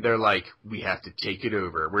 and they're like, we have to take it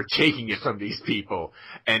over. We're taking it from these people,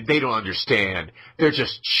 and they don't understand. They're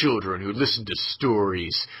just children who listen to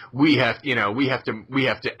stories. We have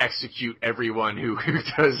to execute everyone who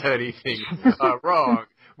does anything wrong.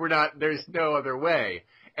 There's no other way.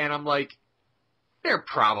 And I'm like, there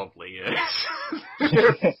probably is.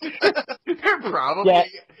 there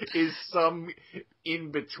probably is some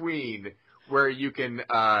in between where you can,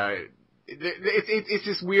 it's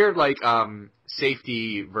this weird, like,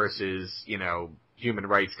 safety versus, human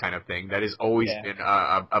rights kind of thing that has always been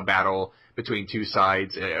a battle between two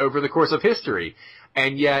sides over the course of history.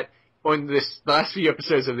 And yet, on the last few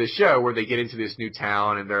episodes of this show where they get into this new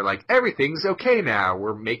town and they're like, everything's okay now,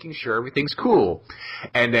 we're making sure everything's cool.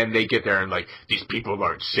 And then they get there and like, these people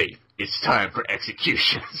aren't safe. It's time for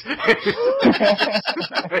executions. and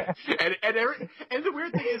the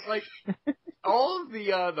weird thing is, like, all of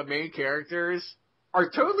the main characters are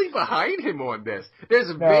totally behind him on this. There's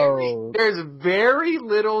very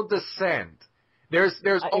little dissent. There's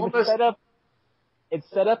almost it's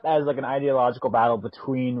set up as like an ideological battle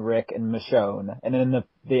between Rick and Michonne, and then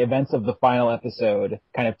the events of the final episode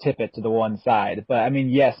kind of tip it to the one side. But I mean,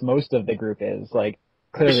 yes, most of the group is like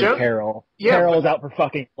clearly Michonne? Carol. Yeah, Carol's out for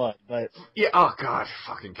fucking blood, but yeah. Oh god,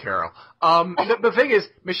 fucking Carol. The thing is,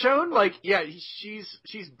 Michonne, like, yeah,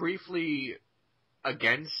 she's briefly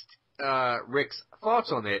against Rick's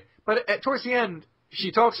thoughts on it, but towards the end,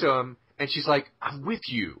 she talks to him and she's like, "I'm with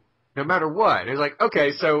you, no matter what." And it's like,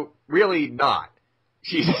 okay, so really not.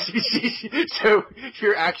 So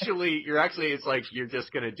you're actually, it's like you're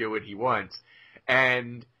just gonna do what he wants,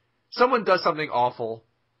 and someone does something awful,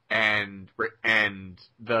 and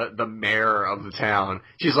the mayor of the town,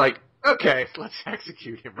 she's like, okay, let's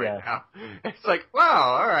execute him now. It's like,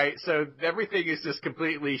 wow, all right, so everything is just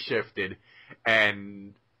completely shifted,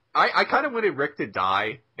 and I kind of wanted Rick to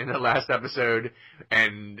die in the last episode,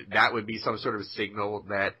 and that would be some sort of signal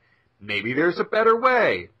that maybe there's a better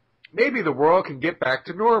way. Maybe the world can get back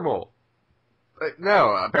to normal. But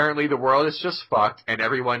no, apparently the world is just fucked, and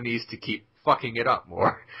everyone needs to keep fucking it up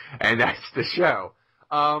more. And that's the show.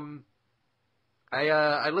 I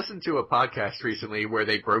listened to a podcast recently where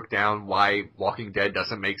they broke down why Walking Dead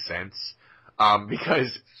doesn't make sense.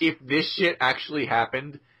 Because if this shit actually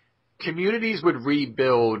happened, communities would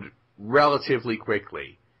rebuild relatively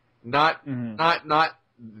quickly. Not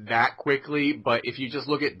that quickly, but if you just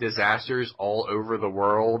look at disasters all over the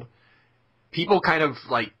world, people kind of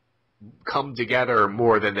like come together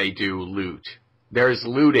more than they do loot. There's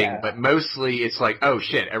looting, but mostly it's like, oh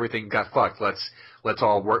shit, everything got fucked. Let's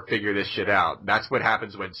all figure this shit out. That's what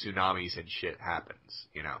happens when tsunamis and shit happens,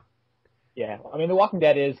 Yeah, I mean, The Walking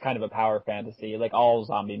Dead is kind of a power fantasy, like all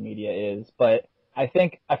zombie media is, but I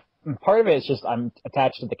think part of it is just I'm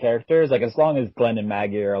attached to the characters. Like, as long as Glenn and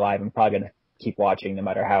Maggie are alive, I'm probably going to keep watching no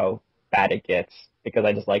matter how bad it gets because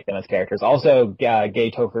I just like them as characters. Also,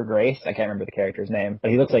 gay Topher Grace. I can't remember the character's name,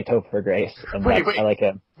 but he looks like Topher Grace, and Wait. I like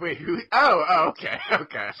him. Wait, who? Oh, okay.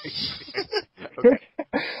 Okay.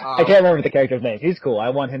 I can't remember the character's name. He's cool. I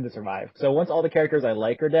want him to survive. So once all the characters I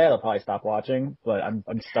like are dead, I'll probably stop watching, but I'm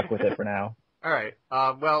stuck with it for now. All right.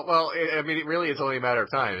 Well, I mean, it really is only a matter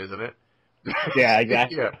of time, isn't it? Yeah,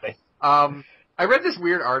 exactly. Yeah. I read this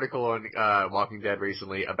weird article on Walking Dead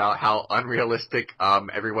recently about how unrealistic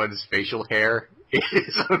everyone's facial hair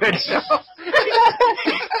is on that show.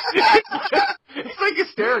 It's like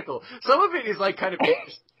hysterical. Some of it is like kind of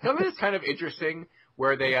interesting.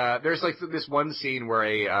 Where they there's like this one scene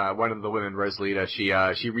where one of the women, Rosalita,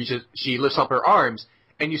 she lifts up her arms,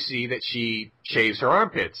 and you see that she shaves her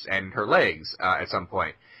armpits and her legs at some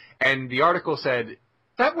point. And the article said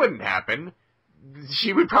that wouldn't happen.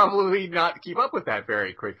 She would probably not keep up with that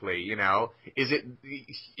very quickly, you know?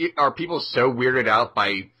 Are people so weirded out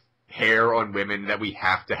by hair on women that we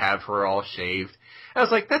have to have her all shaved? I was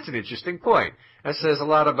like, that's an interesting point. That says a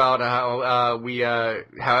lot about how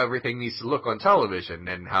everything needs to look on television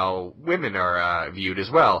and how women are viewed as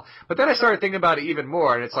well. But then I started thinking about it even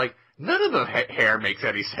more, and it's like, none of the hair makes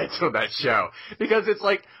any sense on that show. Because it's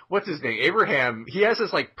like, what's his name? Abraham, he has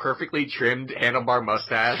this like perfectly trimmed handlebar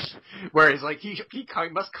mustache, whereas like he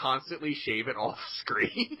must constantly shave it off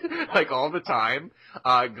screen, like all the time.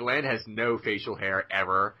 Glenn has no facial hair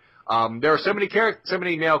ever. There are so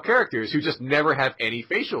many male characters who just never have any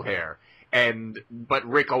facial hair. But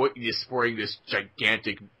Rick always is sporting this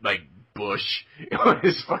gigantic, like, bush on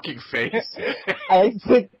his fucking face. I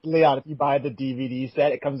think, Leon, if you buy the DVD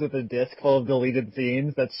set, it comes with a disc full of deleted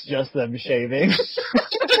scenes that's just them shaving.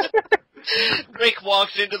 Rick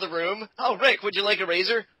walks into the room. Oh, Rick, would you like a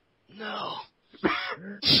razor? No.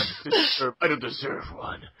 I don't deserve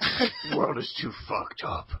one. The world is too fucked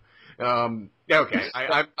up. Okay.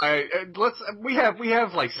 We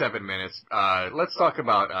have like 7 minutes. Let's talk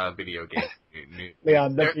about video games.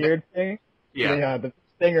 Leon, the beard thing? Yeah. Leon, the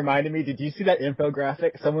thing reminded me, did you see that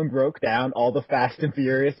infographic? Someone broke down all the Fast and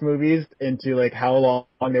Furious movies into like how long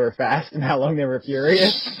they were fast and how long they were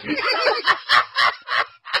furious.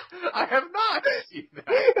 I have not seen that.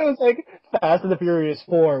 It was like Fast and the Furious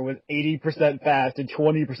 4 was 80% fast and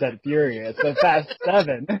 20% furious. But Fast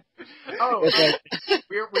 7. Oh, it's like,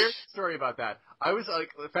 weird story about that. I was like,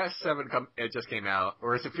 Fast 7 it just came out,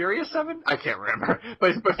 or is it Furious 7? I can't remember.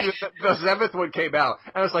 But the 7th one came out,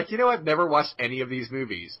 and I was like, you know, I've never watched any of these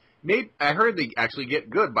movies. Maybe I heard they actually get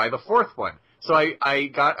good by the 4th one. So I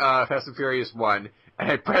got Fast and Furious 1. And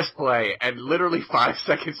I pressed play, and literally 5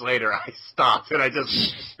 seconds later, I stopped, and I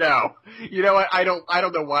just, no. You know what, I don't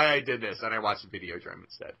know why I did this, and I watched the Videodrome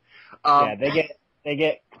instead. Yeah, they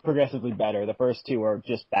get progressively better. The first two are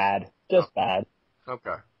just bad. Just bad.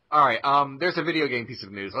 Okay. Alright, there's a video game piece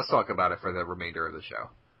of news. Let's talk about it for the remainder of the show.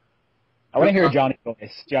 I want to hear Johnny's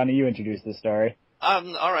voice. Johnny, you introduced this story.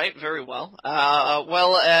 Alright, very well.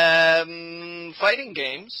 Fighting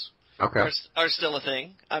games. Okay. Are still a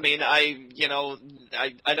thing. I mean, I know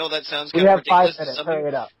that sounds We kind of have ridiculous. 5 minutes. Hurry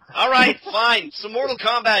it up. All right, fine. So Mortal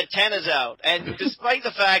Kombat 10 is out, and despite the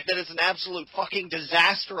fact that it's an absolute fucking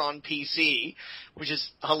disaster on PC, which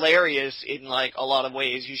is hilarious in like a lot of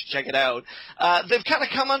ways, you should check it out. They've kind of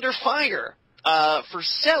come under fire for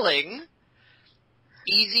selling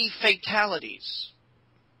easy fatalities.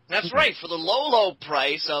 That's right. For the low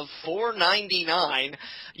price of $4.99,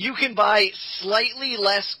 you can buy slightly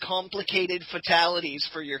less complicated fatalities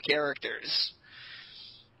for your characters.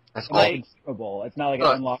 That's like, consumable. It's not like it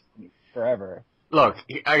unlocks forever. Look,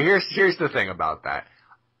 here's the thing about that.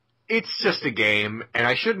 It's just a game, and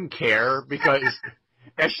I shouldn't care because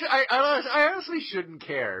I honestly shouldn't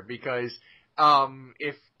care because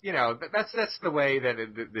if you know that's the way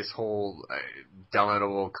that this whole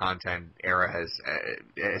downloadable content era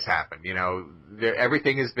has happened. You know,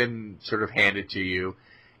 everything has been sort of handed to you,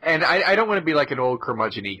 and I don't want to be like an old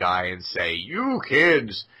curmudgeon-y guy and say you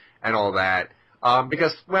kids and all that.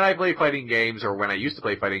 Because when I play fighting games, or when I used to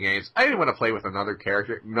play fighting games, I didn't want to play with another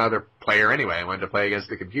player anyway. I wanted to play against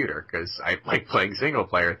the computer because I like playing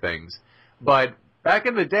single-player things. But back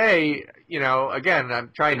in the day, you know, again, I'm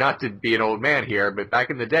trying not to be an old man here, but back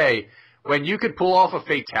in the day, when you could pull off a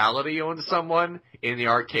fatality on someone in the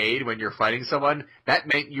arcade when you're fighting someone, that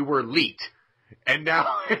meant you were elite. And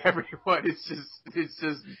now everyone is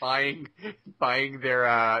just buying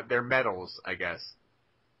their medals, I guess.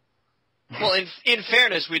 Well, in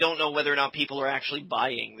fairness, we don't know whether or not people are actually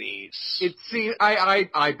buying these. I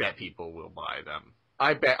bet people will buy them.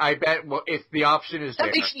 I bet. Well, if the option is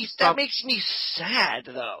that makes me sad,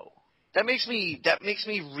 though. That makes me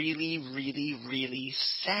really, really, really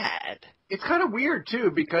sad. It's kind of weird,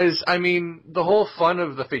 too, because, I mean, the whole fun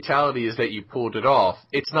of the fatality is that you pulled it off.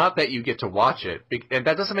 It's not that you get to watch it. And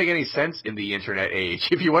that doesn't make any sense in the internet age.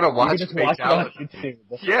 If you want to watch fatality... Watch it on YouTube.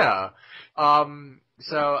 Yeah.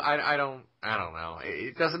 So I don't know.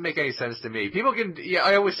 It doesn't make any sense to me. People can... Yeah,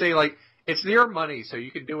 I always say, like, it's your money, so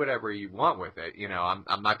you can do whatever you want with it. You know,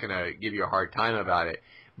 I'm not going to give you a hard time about it.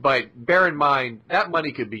 But bear in mind, that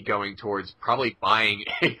money could be going towards probably buying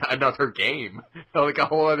another game, like a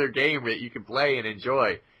whole other game that you can play and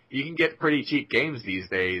enjoy. You can get pretty cheap games these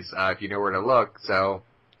days if you know where to look. So,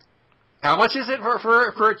 how much is it for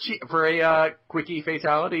a quickie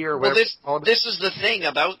fatality or whatever? Well, this is the thing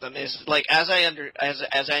about them is like as I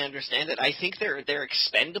understand it, I think they're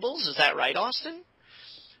expendables. Is that right, Austin?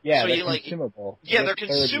 Yeah, so they're you consumable. Yeah, they're 30 and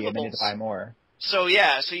then you consumables. have to buy more. So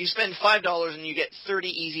you spend $5 and you get 30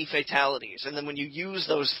 easy fatalities, and then when you use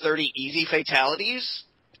those 30 easy fatalities,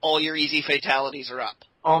 all your easy fatalities are up.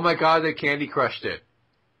 Oh my God, they Candy Crushed it.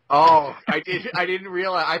 Oh, I didn't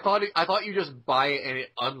realize. I thought you just buy it and it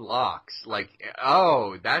unlocks. Like,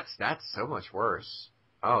 oh, that's so much worse.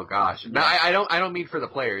 Oh gosh. No, I don't mean for the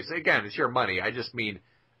players. Again, it's your money. I just mean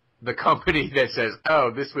the company that says, oh,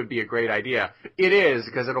 this would be a great idea. It is,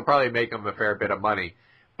 because it'll probably make them a fair bit of money.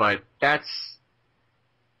 But that's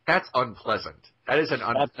unpleasant. That is an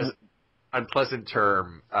unpleasant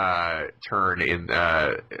turn in.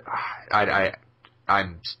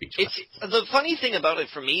 I'm speechless. The funny thing about it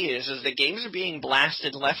for me is the games are being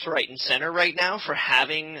blasted left, right, and center right now for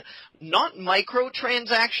having not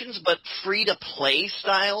microtransactions, but free-to-play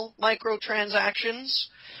style microtransactions.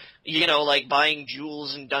 You know, like buying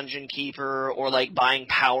jewels in Dungeon Keeper, or like buying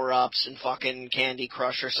power-ups in fucking Candy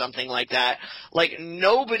Crush or something like that. Like,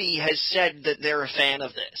 nobody has said that they're a fan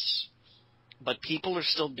of this. But people are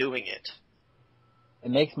still doing it.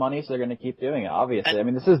 It makes money, so they're going to keep doing it, obviously. I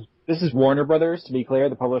mean, this is Warner Brothers, to be clear,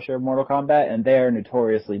 the publisher of Mortal Kombat, and they are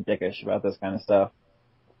notoriously dickish about this kind of stuff.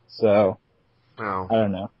 So, I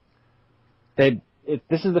don't know.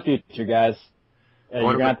 This is the future, guys. You're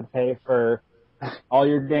going to have to pay for all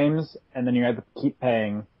your games, and then you have to keep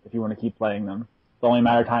paying if you want to keep playing them. It's only a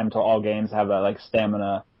matter of time until all games have that, like,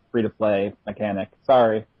 stamina, free-to-play mechanic.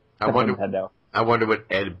 Sorry. I wonder Nintendo. I wonder what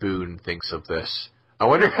Ed Boon thinks of this. I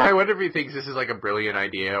wonder if he thinks this is like a brilliant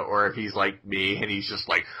idea, or if he's like me and he's just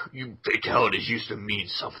like, you fatalities used to mean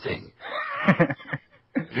something.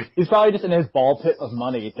 He's probably just in his ball pit of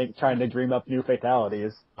money, trying to dream up new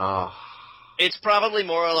fatalities. It's probably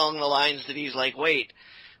more along the lines that he's like, wait,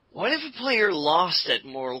 what if a player lost at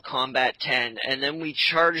Mortal Kombat 10, and then we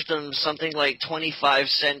charged them something like 25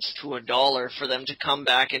 cents to $1 for them to come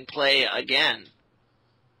back and play again?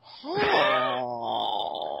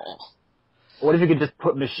 Oh. What if you could just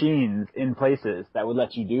put machines in places that would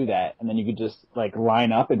let you do that, and then you could just, like,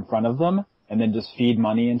 line up in front of them, and then just feed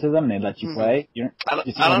money into them, and they'd let you play? I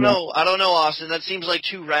don't know, Austin. That seems like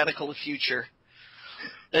too radical a future.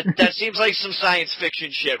 That seems like some science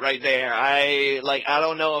fiction shit right there. I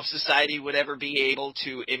don't know if society would ever be able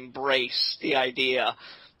to embrace the idea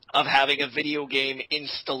of having a video game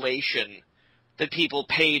installation that people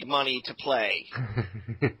paid money to play.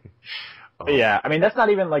 Yeah, I mean, that's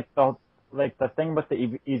not even, like, the thing with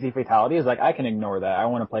the easy fatality is, like, I can ignore that. I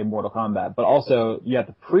want to play Mortal Kombat. But also, you have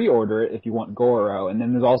to pre-order it if you want Goro, and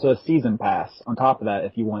then there's also a season pass on top of that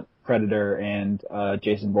if you want Predator and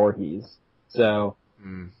Jason Voorhees. So,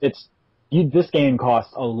 this game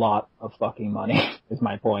costs a lot of fucking money, is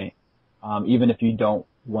my point. Even if you don't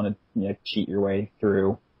want to cheat your way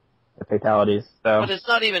through the fatalities. So. But it's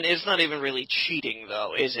not even really cheating,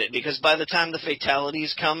 though, is it? Because by the time the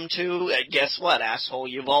fatalities come to, guess what, asshole?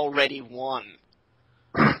 You've already won.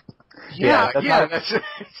 Yeah,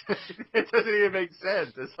 it doesn't even make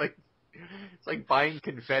sense. It's like buying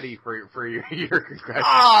confetti for your congratulations.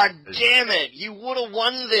 Ah, damn it! You would have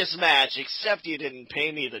won this match, except you didn't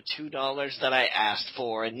pay me the $2 that I asked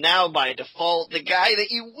for, and now by default, the guy that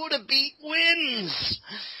you would have beat wins.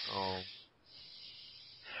 Oh.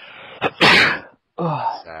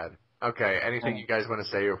 Sad. Okay, anything you guys want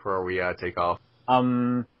to say before we take off?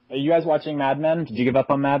 Are you guys watching Mad Men? Did you give up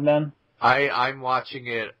on Mad Men? I'm watching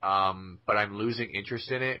it, but I'm losing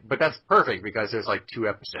interest in it. But that's perfect because there's like 2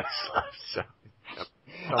 episodes left. So.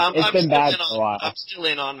 It's been bad for a while. I'm still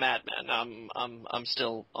in on Mad Men. I'm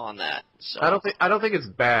still on that. So. I don't think it's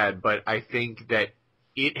bad, but I think that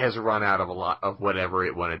it has run out of a lot of whatever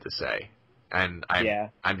it wanted to say, and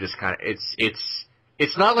I'm just kind of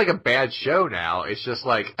it's not like a bad show now. It's just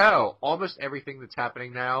like, oh, almost everything that's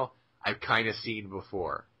happening now I've kind of seen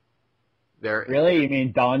before. Really? You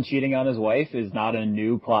mean Don cheating on his wife is not a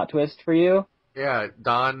new plot twist for you? Yeah,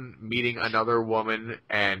 Don meeting another woman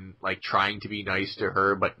and, like, trying to be nice to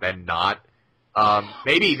her, but then not.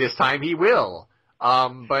 Maybe this time he will.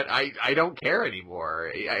 But I don't care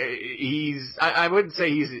anymore. I wouldn't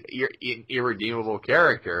say he's an irredeemable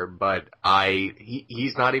character, but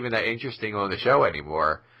he's not even that interesting on the show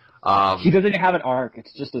anymore. He doesn't have an arc.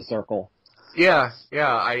 It's just a circle. Yeah.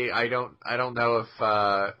 I don't know if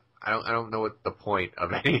I don't know what the point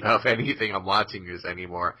of anything I'm watching is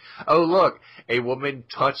anymore. Oh, look, a woman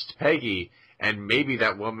touched Peggy, and maybe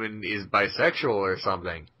that woman is bisexual or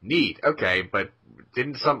something. Neat. Okay, but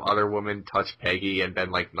didn't some other woman touch Peggy and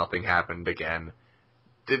then, like, nothing happened again?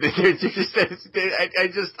 I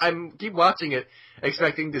keep watching it,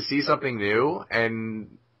 expecting to see something new,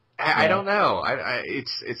 and I don't know.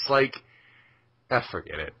 It's like,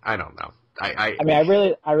 forget it. I don't know. I mean, I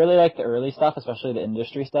really like the early stuff, especially the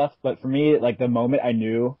industry stuff. But for me, like, the moment I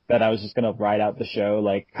knew that I was just gonna ride out the show,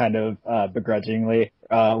 like, kind of begrudgingly,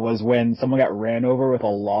 was when someone got ran over with a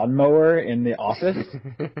lawnmower in the office.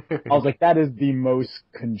 I was like, that is the most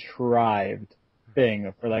contrived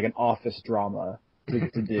thing for, like, an office drama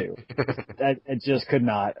to do. I just could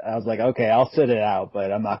not. I was like, okay, I'll sit it out,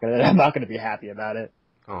 but I'm not gonna be happy about it.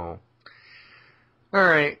 Oh. All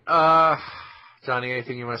right. Johnny,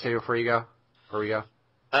 anything you want to say before we go?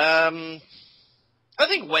 I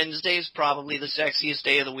think Wednesday's probably the sexiest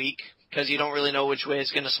day of the week, because you don't really know which way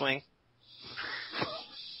it's going to swing.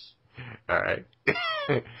 All right.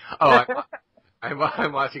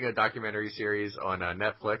 I'm watching a documentary series on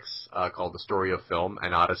Netflix called The Story of Film,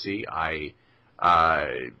 an Odyssey. I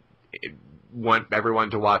want everyone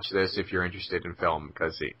to watch this if you're interested in film,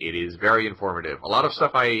 because it is very informative. A lot of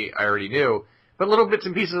stuff I already knew, but little bits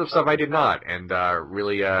and pieces of stuff I did not, and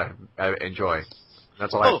really enjoy.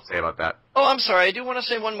 That's all I have to say about that. Oh, I'm sorry. I do want to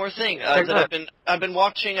say one more thing. That I've been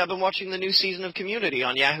watching the new season of Community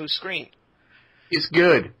on Yahoo Screen. It's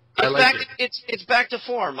good. I like it. It's back to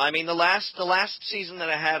form. I mean, the last season that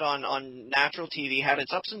I had on natural TV had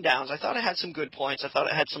its ups and downs. I thought it had some good points. I thought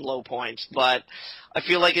it had some low points, but I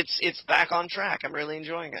feel like it's back on track. I'm really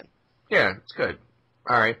enjoying it. Yeah, it's good.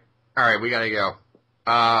 All right, we gotta go.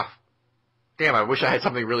 Damn, I wish I had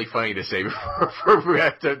something really funny to say before we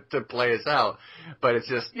have to play us out. But it's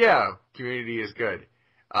just, yeah, Community is good.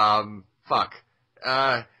 Fuck.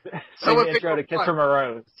 Someone think of a Kiss from a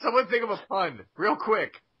Rose. Someone think of a pun, real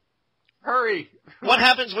quick. Hurry. What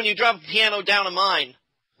happens when you drop a piano down a mine?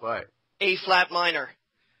 What? A flat minor.